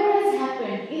 Whatever has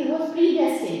happened, it was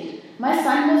predestined. My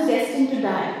son was destined to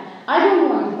die. I don't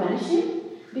want to punish him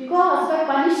because by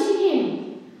punishing him,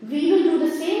 we will do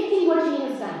the same thing what he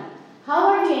has done. How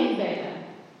are we any better?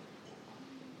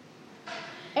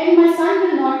 And my son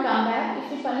will not come back if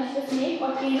we punish the snake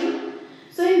or kill him."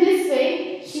 So in this way,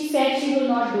 she said she will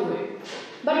not do it.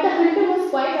 But the hunter was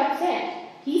quite upset.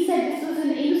 He said this was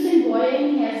an innocent boy and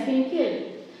he has been killed.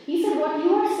 He said, "What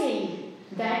you are saying,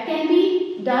 that can be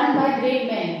done by great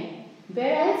men.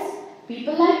 Whereas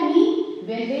people like me,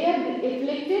 when they are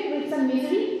afflicted with some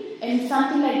misery and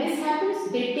something like this happens,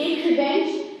 they take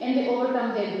revenge and they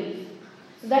overcome their grief.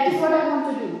 So that is what I want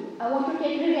to do. I want to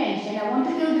take revenge and I want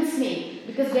to kill this snake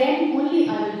because then only I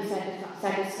will be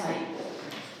satisfied."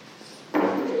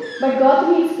 But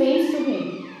Gautami explains to him.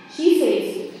 She says,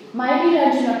 "My dear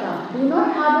Arjunaka, do not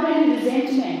harbor any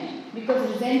resentment because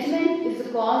resentment is the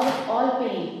cause of all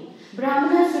pain.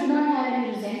 Brahmanas should not have any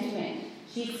resentment,"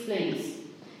 she explains.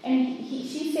 And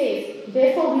she says,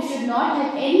 "Therefore we should not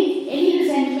have any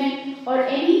resentment or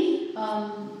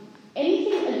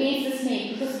anything against the snake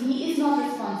because he is not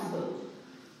responsible."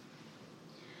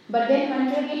 But then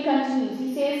Hunter again continues. He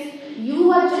says, "You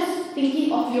are just thinking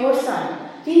of your son.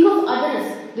 Think of others.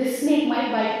 This snake might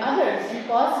bite others and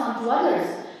cause harm to others.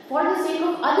 For the sake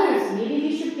of others, maybe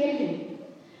we should kill him."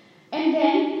 And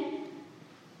then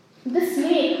the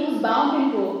snake who is bound in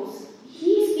ropes,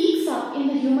 he speaks up in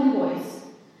the human voice.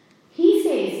 He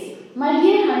says, "My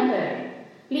dear hunter,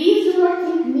 please do not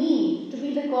think me to be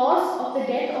the cause of the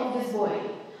death of this boy.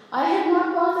 I have not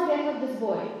caused the death of this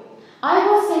boy. I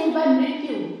was sent by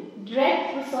Mrityu, dread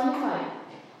personified.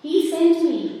 He sent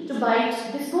me to bite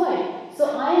this boy. So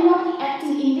I am not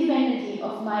acting independently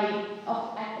of my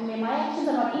actions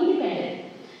are not independent.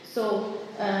 So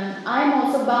I am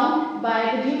also bound by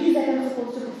the duties that I am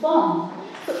supposed to perform."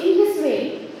 So in this way,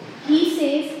 he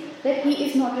says that he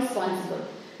is not responsible.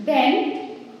 Then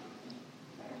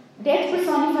death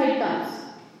personified comes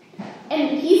and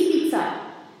he speaks up.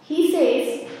 He says,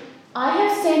 "I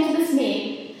have sent the snake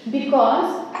because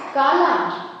Kala,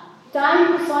 time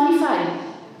personified,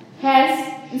 has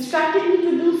instructed me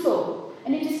to do so.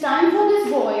 And it is time for this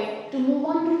boy to move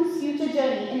on to his future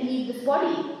journey and leave this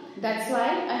body. That's why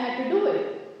I had to do it."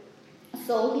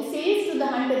 So he says to the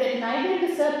hunter that neither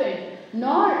the serpent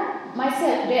nor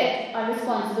myself, death, are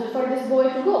responsible for this boy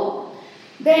to go.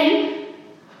 Then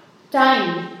time,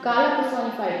 Kala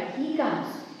personified, he comes.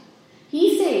 He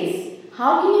says,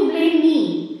 "How can you blame me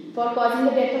for causing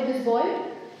the death of this boy?"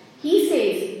 He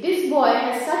says, "This boy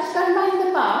has such karma in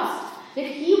the past that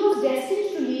he was destined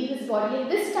to leave his body at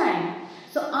this time.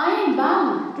 So I am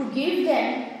bound to give them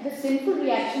the sinful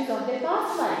reactions of their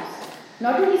past lives.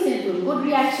 Not only sinful, good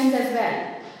reactions as well."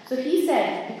 So he said,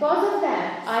 because of that,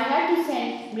 I had to send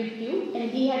Mrityu and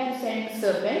he had to send the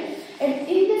serpent. And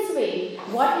in this way,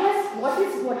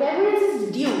 whatever is his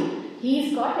due, he's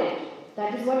got it.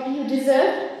 That is what he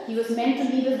deserved. He was meant to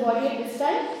leave his body at this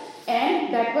time.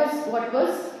 And that was what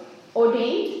was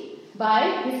ordained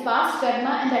by his past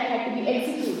karma, and that had to be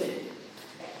executed.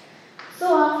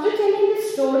 So after telling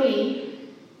this story,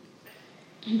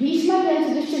 Bhishma tells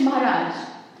Yudhishthira Maharaj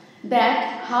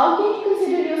that how can you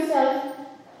consider yourself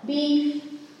being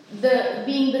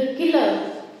the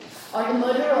killer or the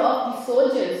murderer of the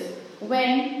soldiers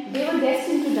when they were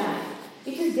destined to die?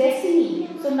 It is destiny.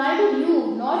 So neither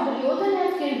you nor Duryodhana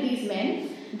have killed these men.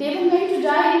 They were meant to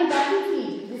die in the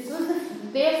battlefield. This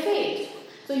was their fate.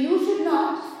 So you should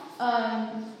not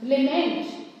lament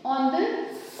on the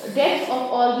death of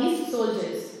all these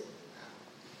soldiers.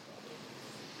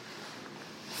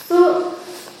 So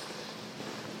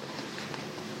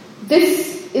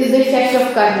this is the effect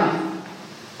of karma.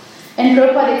 And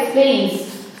Prabhupada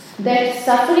explains that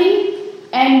suffering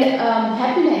and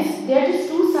happiness, they are just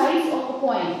two sides of a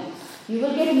coin. You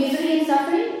will get misery and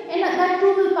suffering, and that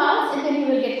too will pass, and then you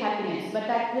will get happiness. But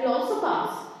that will also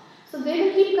pass. So they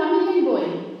will keep coming and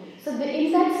going. So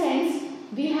in that sense,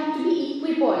 we have to be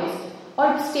equipoised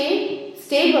or stay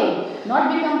stable,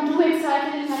 not become too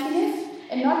excited in happiness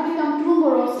and not become too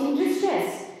morose in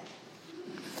distress.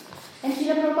 And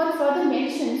Srila Prabhupada further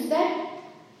mentions that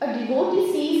a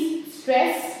devotee sees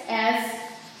stress as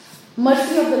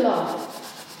mercy of the Lord.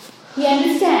 He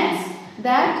understands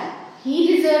that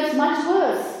he deserves much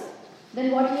worse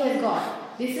than what he has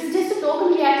got. This is just a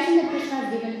token reaction that Krishna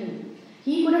has given him.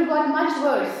 He could have got much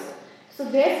worse. So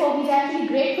therefore, he is actually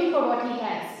grateful for what he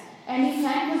has. And he is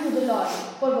thankful to the Lord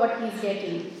for what he is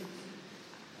getting.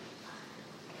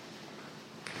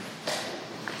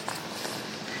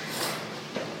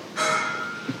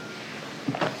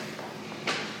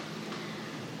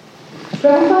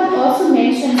 Prabhupada also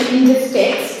mentions in this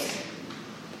text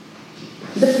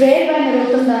the prayer by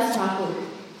Narottam Das Thakur.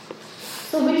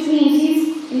 So which means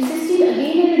he's insisting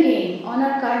again and again on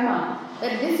our karma,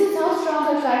 that this is how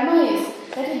strong our karma is,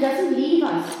 that it doesn't leave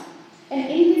us. And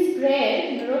in this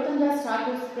prayer, Narottam Das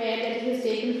Thakur's prayer that he has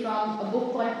taken from a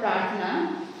book called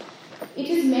Prarthana, it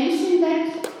is mentioned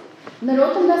that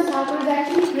Narottam Das Thakur is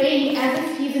actually praying as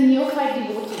if he is a neophyte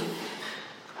devotee.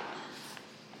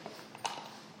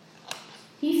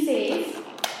 He says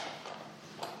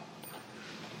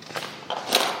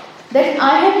that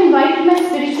I have invited my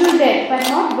spiritual death by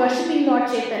not worshipping Lord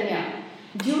Chaitanya.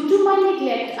 Due to my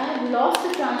neglect, I have lost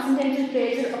the transcendental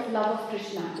treasure of love of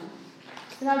Krishna.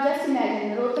 So now just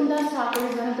imagine, Narottam Das Thakur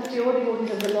is one of the pure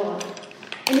devotees of the Lord.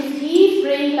 And if he is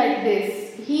praying like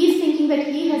this, he is thinking that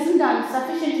he hasn't done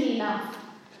sufficiently enough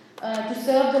to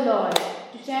serve the Lord,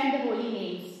 to chant the holy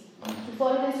names, to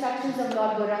follow the instructions of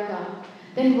Lord Gauranga.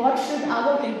 Then what should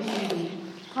our condition be?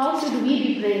 How should we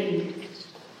be praying?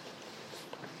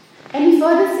 And he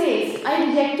further says, I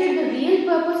rejected the real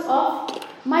purpose of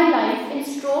my life and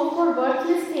strove for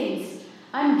worthless things.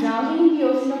 I am drowning in the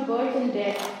ocean of birth and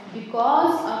death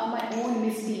because of my own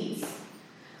misdeeds.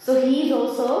 So he is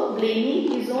also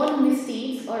blaming his own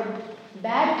misdeeds or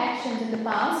bad actions in the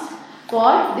past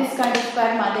for this kind of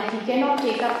karma, that he cannot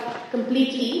take up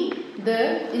completely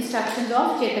the instructions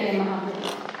of Chaitanya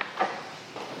Mahaprabhu.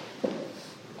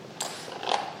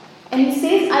 And he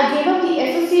says, I gave up the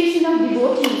association of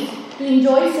devotees to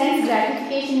enjoy sense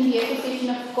gratification in the association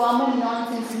of common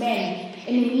nonsense men,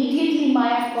 and immediately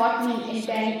Maya caught me and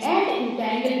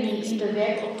entangled me in the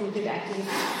web of rooted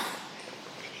activities.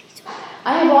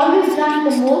 I have always drunk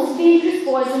the most dangerous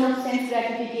poison of sense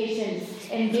gratification,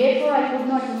 and therefore I could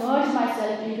not merge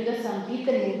myself into the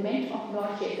Sankirtan movement of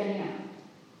Lord Chaitanya.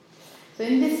 So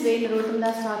in this way, Narottam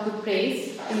Das Thakur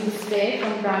prays in this prayer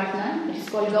from Prarthana, which is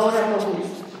called Gaura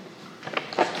Prabhu.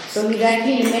 So he is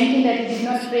actually lamenting that he did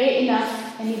not pray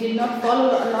enough and he did not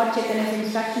follow Lord Chaitanya's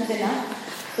instructions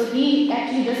enough. So he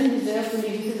actually doesn't deserve to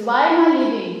live. He says, why am I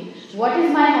living? What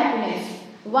is my happiness?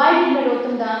 Why did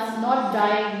Narottam Das not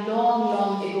die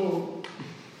long ago?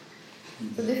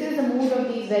 So this is the mood of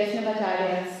these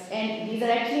Vaishnavacharyas, and these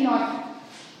are actually not,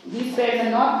 these prayers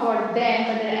are not for them,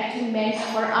 but they are actually meant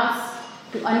for us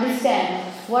to understand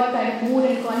what kind of mood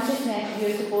and consciousness we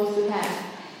are supposed to have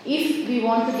if we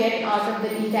want to get out of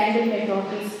the entanglement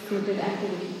of these fruited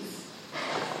activities.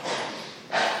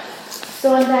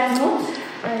 So on that note,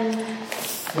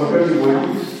 what are the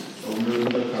devotees of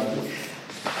Narottam Das?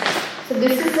 So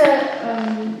this is a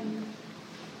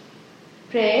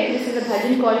prayer, this is a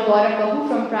bhajan called Gaura Prabhu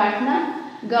from Prarthana.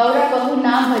 Gaura Prabhu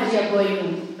na bhajya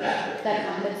goinu. That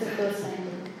one, that's the first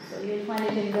line. So you'll find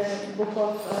it in the book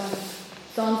of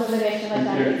Songs of the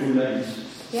Vaishnavacharyas. 2 lines.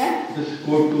 Yeah? Just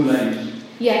quote 2 lines.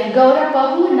 Yeah, Gaura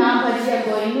Prabhu na bhajya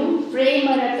goinu,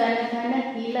 prema ratana thana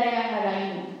hilaya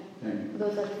harainu.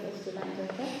 Those are the first 2 lines of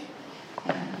the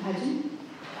bhajan.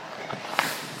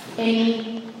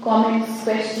 Any comments,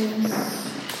 questions?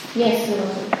 Yes,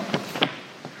 Lord.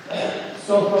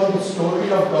 So from the story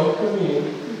of Gautami,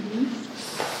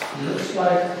 looks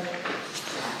like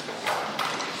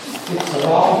it's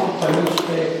wrong to punish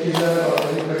a killer or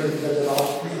anybody who does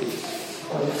wrongfully.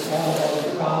 But it's all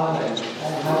about God and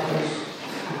all happens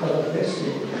because of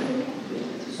destiny.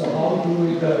 So how do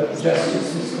the justice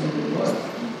system work?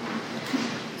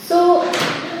 So,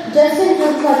 Justice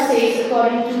Prabhupada says,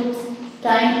 according to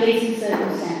time, place and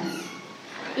circumstance,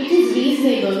 it is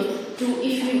reasonable to,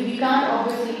 we can't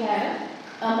obviously have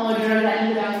a murderer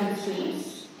running around in the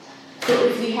streets. So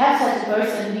if we have such a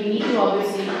person, we need to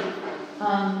obviously,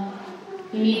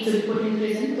 he needs to be put in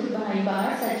prison, put behind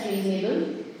bars, that's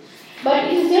reasonable. But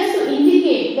it is just to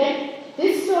indicate that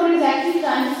this story is actually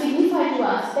trying to signify to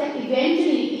us that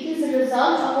eventually it is a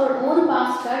result of our own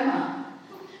past karma.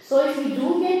 So if we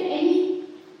do get any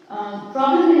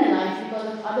problem in our life because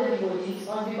of other devotees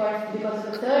or because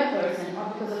of a third person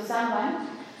or because of someone,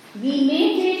 we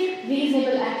may take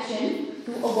reasonable action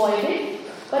to avoid it,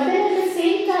 but then at the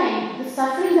same time, the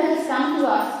suffering that has come to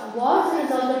us was a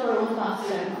result of our own past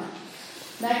karma.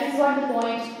 That is what the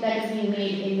point that is being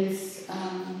made in this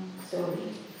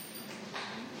story.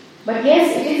 But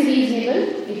yes, it is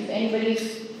reasonable. If anybody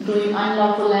is doing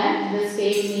unlawful act, the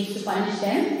state needs to punish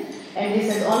them. And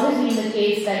this has always been the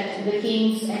case that the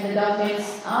kings and the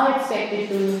governments are expected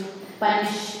to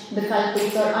punish the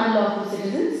culprits or unlawful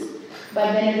citizens.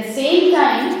 But then at the same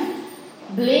time,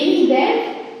 blaming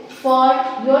them for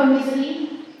your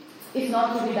misery is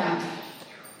not to be done.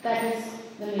 That is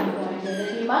the main point here.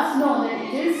 That you must know that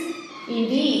it is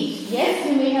indeed, yes,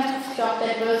 you may have stopped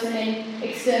that person and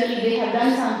externally they have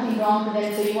done something wrong to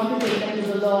them, so you want to take them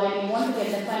to the law and you want to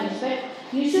get them punished. But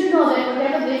you should know that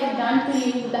whatever they have done to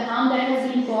you, the harm that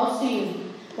has been caused to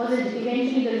you, was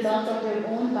eventually the result of your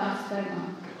own past karma.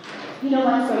 You know,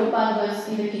 once Prabhupada was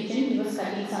in the kitchen, he was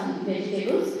cutting some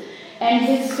vegetables, and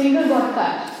his finger got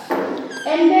cut.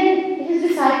 And then his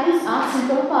disciples asked him,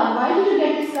 Prabhupada, why did you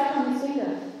get this cut on his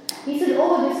finger? He said,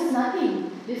 oh, this is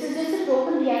nothing. This is just a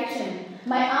token reaction.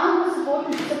 My arm was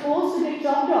supposed to get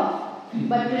chopped off,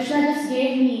 but Krishna just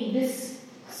gave me this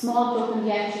small token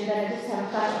reaction that I just have a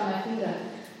cut on my finger.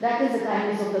 That is the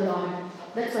kindness of the Lord.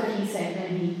 That's what he said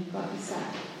when he got his cut.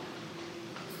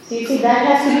 So you see, that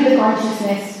has to be the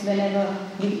consciousness whenever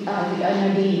we are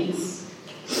our dealings.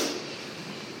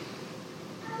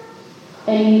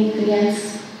 Anything else?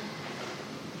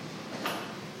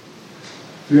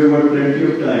 We have got plenty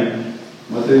of time.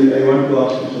 Mataji, I want to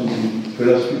ask you something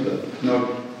philosophical, not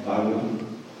Bhāgavatam.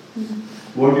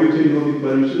 What do you think of the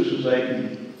permissive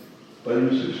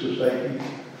society,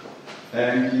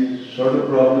 and the sort of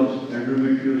problems,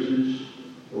 endometriosis,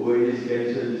 ovarian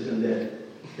cancer, this and that?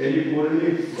 Can you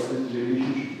correlate what is the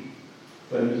relationship?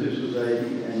 Permissive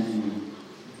society and the...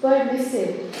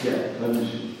 Permissive? Yeah,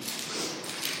 permissive.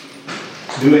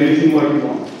 Do anything what you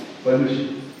want. Permissive.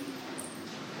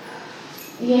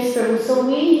 Yes, Prabhu. So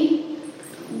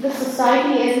the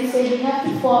society, as you say, we have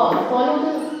to follow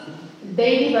the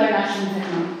Devi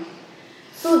Dharma.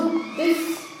 So in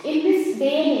this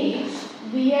day and age,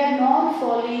 we are not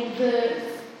following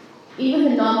even the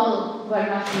normal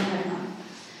Varnashram.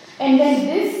 And then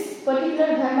this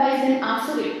particular dharma is an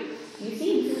asuric. You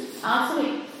see, this is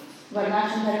asuric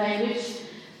Varnashram dharma, in which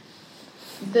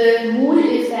the mood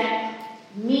is that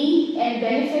me and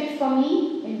benefit for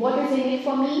me, and what is in it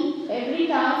for me. Every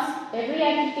task, every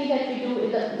activity that we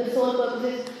do, the sole purpose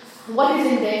is what is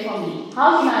in there for me.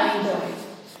 How can I enjoy it?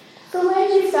 So when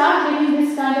we start living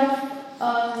this kind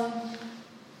of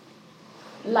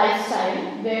lifestyle,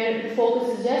 where the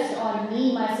focus is just on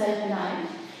me, myself and I,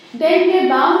 then we are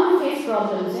bound to face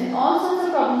problems, and all sorts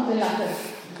of problems will occur.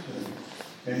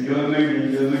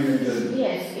 Enjoyment.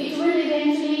 Yes, it will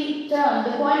eventually turn,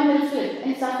 the coin will flip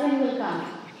and suffering will come.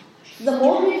 The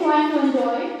more we try to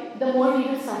enjoy, the more we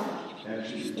will suffer.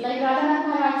 Absolutely. Like Radhanath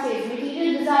Maharaj says,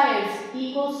 material desires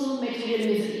equals to material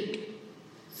misery.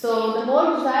 So the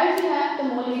more desires you have,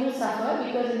 the more you will suffer,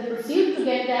 because in the pursuit to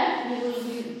get that, you will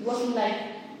be working like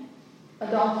a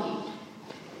donkey.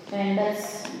 And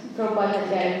that's Prabhupada has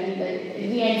guaranteed that in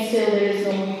the end still there is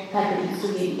no happiness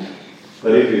to gain.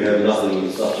 But if you have nothing,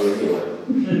 you suffer anyway.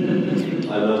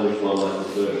 I know which one I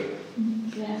prefer.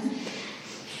 Yeah.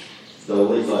 So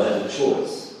at least I have a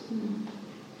choice.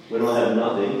 When I have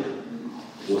nothing,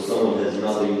 or someone has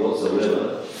nothing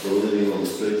whatsoever, or living on the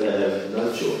street, they have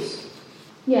no choice.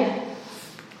 Yeah.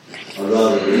 I'd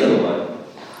rather be the other way.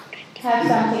 Have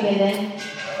something and then...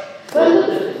 Well,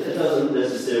 it doesn't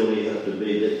necessarily have to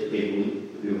be that people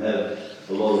who have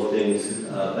a lot of things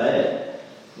are bad.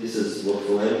 This is what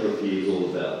philanthropy is all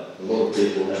about. A lot of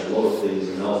people have a lot of things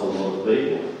and help a lot of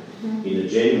people in a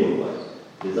genuine way.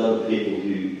 There's other people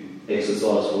who exercise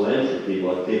exercise philanthropy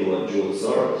like people like George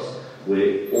Soros,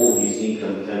 where all his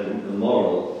income came from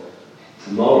immoral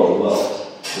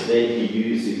wealth, but then he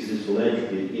uses his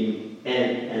philanthropy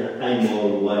in an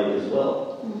amoral way as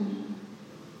well.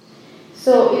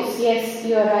 So it's, yes,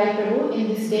 you are right, Prabhu, in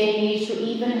this day and age to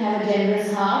even have a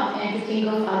generous heart and to think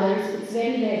of others, it's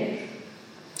very rare.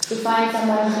 To find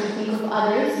someone who think of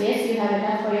others, yes, you have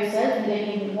enough for yourself and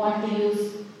then you want to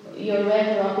use your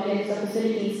wealth or opulence or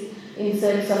facilities in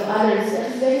service of others,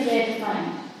 that's very rare to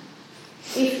find.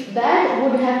 If that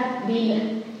would have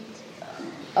been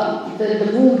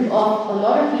the mood of a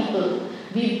lot of people,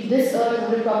 this earth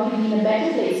would have probably been a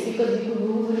better place because we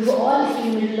would all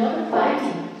accumulate a lot of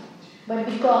piety. But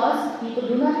because people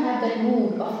do not have that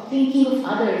mood of thinking of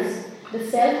others, the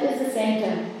self is the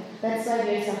center. That's why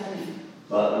we are suffering.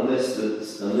 But unless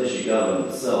you govern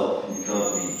the self, you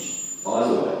can't be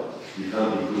either way. You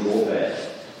can't be good or bad.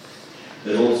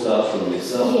 It all starts from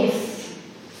yourself. Yes.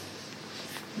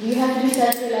 You have to be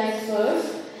self-realized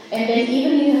first, and then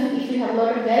even if you have a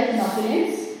lot of wealth and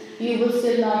opulence, you will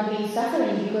still not be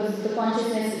suffering because the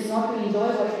consciousness is not to enjoy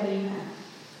whatever you have.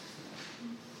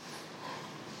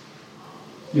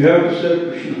 You have to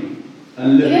serve Krishna.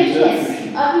 Unless you serve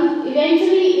Krishna.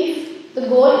 Eventually, if the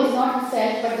goal is not the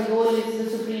self, but the goal is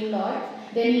the Supreme Lord,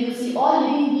 then you will see all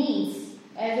living beings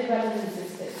as your brothers and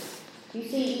sisters. You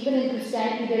see, even in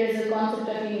Christianity, there is a concept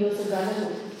of universal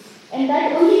brotherhood. And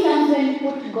that only comes when you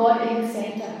put God in the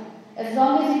center. As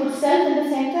long as you put self in the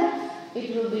center,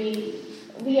 it will be,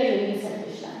 we are living a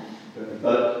selfish life.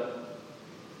 But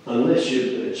unless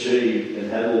you achieve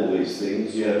and have all these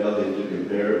things, you have nothing to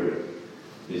compare it with.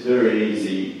 It's very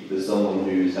easy for someone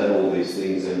who's had all these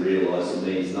things and realise it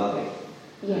means nothing.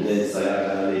 Yes. And then say,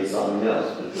 okay, I need something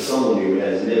else. But for someone who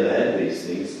has never had these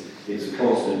things, it's a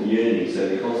constant yearning, so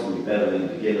they're constantly battling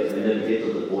to get it. They never get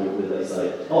to the point where they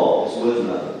say, oh, it's worth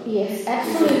nothing. Yes,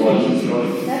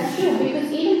 absolutely. That's true,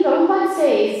 because even Prabhupada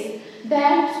says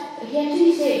that, he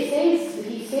actually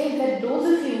says that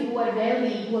those of you who are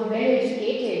wealthy, who are well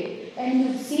educated, and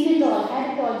you've seen it all,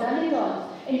 had it all, done it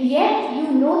all, and yet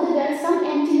you know that there is some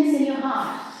emptiness in your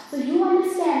heart. So you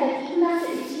understand that even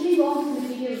after achieving all these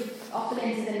material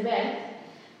opulences and wealth,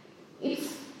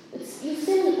 you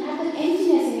still have that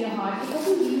emptiness in your heart. It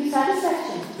doesn't give you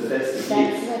satisfaction. But that's the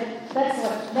That's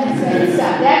where it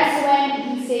starts. That's when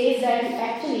he says that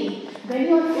actually, when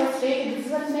you are frustrated, this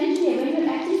is what's mentioned here, when you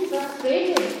are actually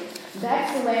frustrated,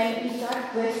 that's when you start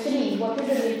questioning what is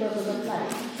the real purpose of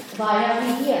life. Why are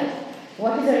we here?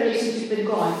 What is our relationship with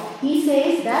God? He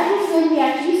says that is when we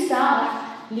actually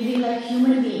start living like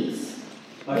human beings.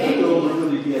 When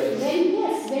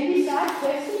we start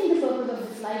questioning the purpose of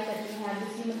this life that we have,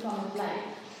 this human form of life.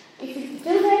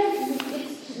 Till then,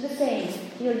 it's the same.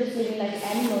 You're just living like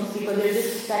animals because you're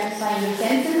just satisfying your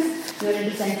senses, you're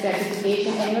into sense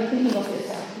gratification, and you're thinking of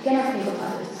yourself. You cannot think of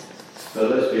others. So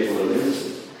those people are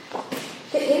innocent.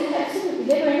 Absolutely,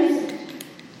 they were innocent.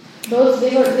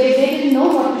 They didn't know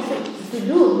what to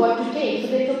do, what to take,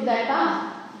 so they took that path.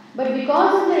 But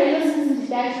because of their innocence and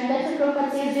detachment, that's what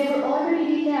Prabhupada says, they were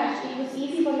already detached. It was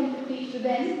easy for him to preach to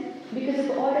them because they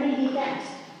were already detached.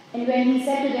 And when he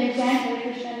said to them, chant Hare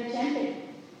Krishna, they chanted.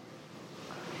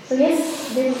 So yes,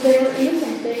 they were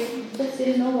innocent. They just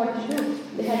didn't know what to do.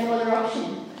 They had no other option.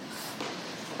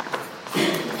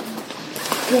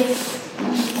 Yes.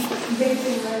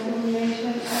 Basically, what you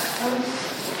mentioned, I was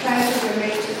trying to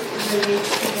relate to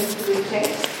the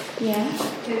text. Yeah.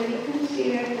 Can we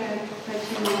consider that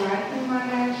Pratilakshana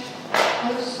Maharaj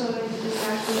also is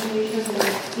accusation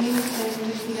that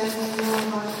innocent, he doesn't know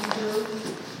what to do,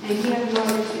 and he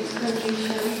acknowledges his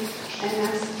condition and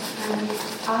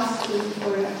asking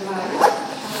for advice,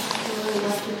 asking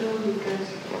what to do because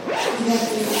he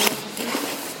doesn't know.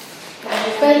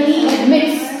 Well,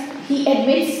 he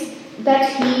admits that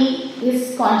his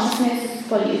consciousness is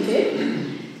polluted,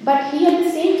 but he at the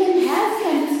same time has the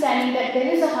understanding that there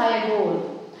is a higher goal.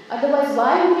 Otherwise,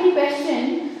 why would he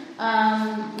question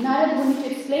Narad Muni to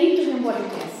explain to him what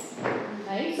it is?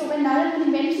 Right? So when Narad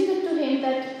Muni mentioned it to him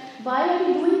that why are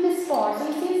we doing this for? So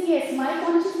he says, yes, my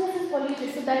consciousness is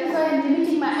polluted, so that is why I am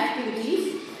limiting my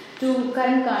activities to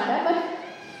Karma Kanda. But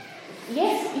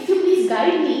yes, if you please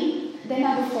guide me, then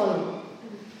I will follow.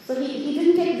 So he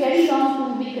didn't take very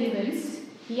long to be convinced.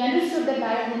 He understood that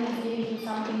Narad Muni is giving him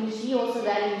something which he also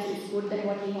values is good than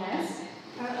what he has.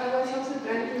 I was also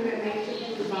trying to relate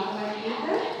it to the Bhāgavatam,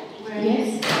 where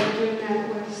Yes.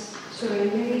 Arjuna was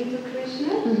surrendering to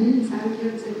Krishna, and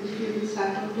the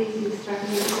disciple, please instruct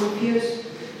me, confused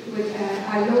with,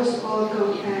 I lost all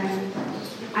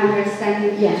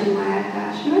understanding to my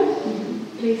attachment.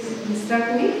 Please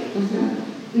instruct me.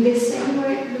 In the same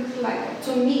way, it looks like,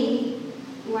 to me,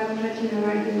 what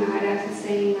Pratilakshana Maharaj is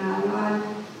saying now, Lord,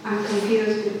 I'm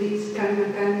confused with these karma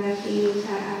things.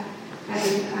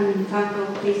 An example,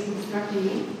 please instruct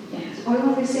me. It's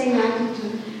almost the same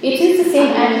attitude. It is the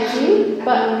same attitude,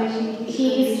 but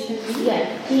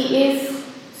he is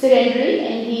surrendering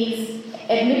and he is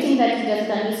admitting that he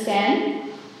doesn't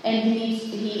understand and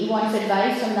he wants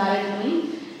advice from Narada Muni.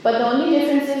 But the only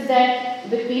difference is that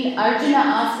between Arjuna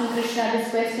asking Krishna this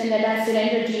question that I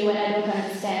surrender to you and I don't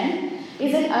understand,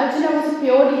 is that Arjuna was a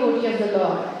pure devotee of the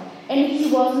Lord and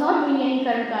he was not doing any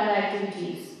karmakanda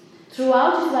activities.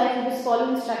 Throughout his life he was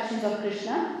following instructions of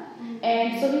Krishna,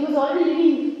 and so he was already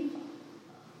living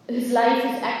his life,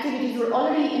 his activities were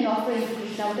already an offering to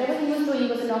Krishna. Whatever he was doing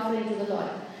was an offering to the Lord.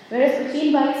 Whereas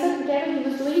Pratil Bhaisat, whatever he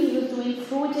was doing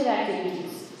fruitive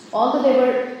activities. Although they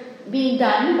were being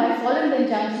done by following the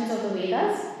injunctions of the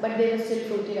Vedas, but they were still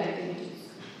fruitive activities.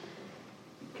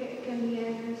 Can we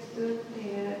understand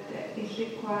that it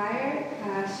requires a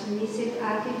submissive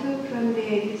attitude from the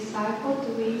disciple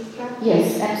to be instructed?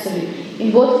 Yes, absolutely.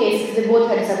 In both cases, they both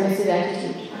had a submissive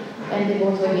attitude and they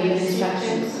both were given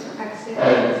instructions.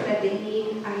 Acceptance that I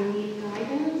need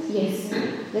guidance? Yes,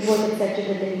 they both accepted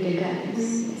that they needed guidance.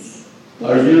 Yes.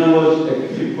 Arjuna was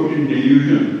actually put in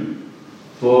delusion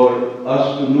for us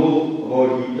to know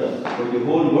about Gita, for the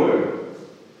whole world.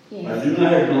 Yes. Arjuna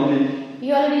had knowledge. He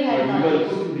already had but knowledge. he was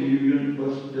put in delusion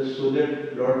first just so that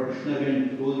Lord Krishna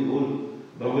can know the whole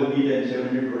Bhagavad Gita in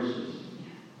 700 verses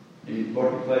in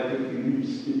 45-50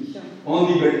 minutes. Sure.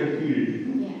 On the battlefield.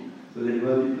 Yeah. So that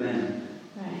was the plan.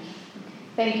 Right.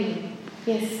 Thank you.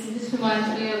 Yes. This reminds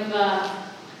me of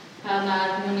how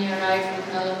Narada Muni arrived with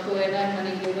Nalakueda and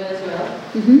Manigriva as well.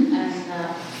 Mm-hmm. And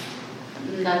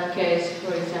in that case,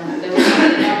 for example, they were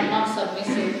not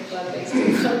submissive, but they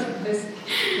still felt this.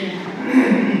 Yeah.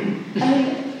 I mean,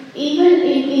 even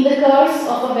in the curse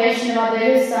of a Vaishnava,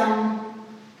 there is some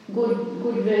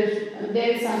goodwill, there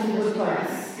is something good for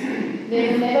us.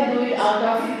 They will never do it out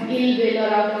of ill will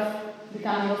or out of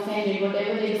becoming offended.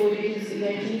 Whatever they do, it is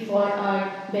eventually for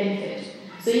our benefit.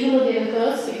 So even though they were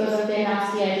cursed because of their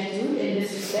nasty attitude in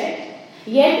this respect,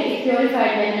 yet it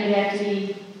purified them and they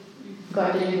actually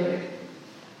got delivered.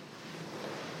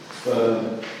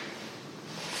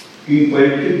 King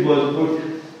Parikshit was put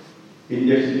in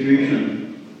that situation.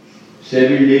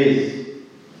 7 days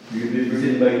you will be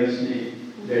bitten by the snake.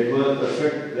 That was the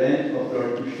perfect plan of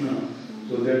Lord Krishna,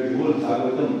 so that the whole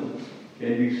Bhāgavatam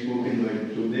can be spoken by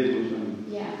Sukadeva Goswami.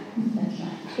 Yeah, that's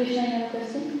right. Krishna, you have a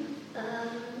question?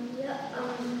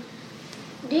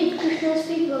 Did Krishna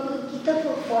speak Bhagavad Gita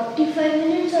for 45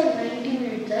 minutes or 90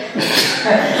 minutes?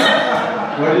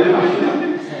 What is the question?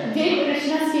 Did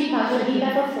Krishna speak Bhagavad Gita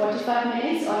for 45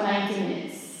 minutes or 90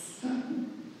 minutes?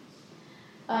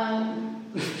 I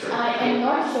am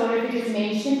not sure if it is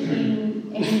mentioned in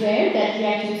anywhere that he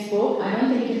actually spoke. I don't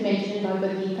think it is mentioned in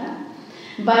Bhagavad Gita.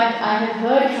 But I have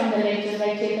heard from the lectures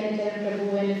like Chaitanya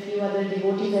Prabhu and a few other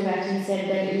devotees have actually said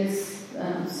that it is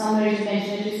somewhere it is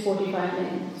mentioned it is 45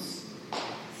 minutes.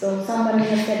 So somebody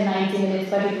has said 90 minutes,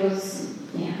 but it was,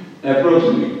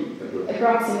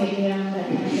 approximately around that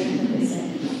time, that's what they said.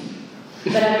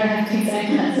 But I don't have the exact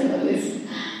answer for this.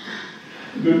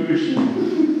 Good question.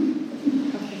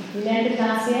 Okay, we'll end the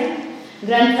class here.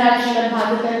 Granthraj Śrīmad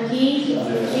Bhāgavatam ki,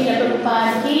 Śrīla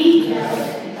Prabhupada ki.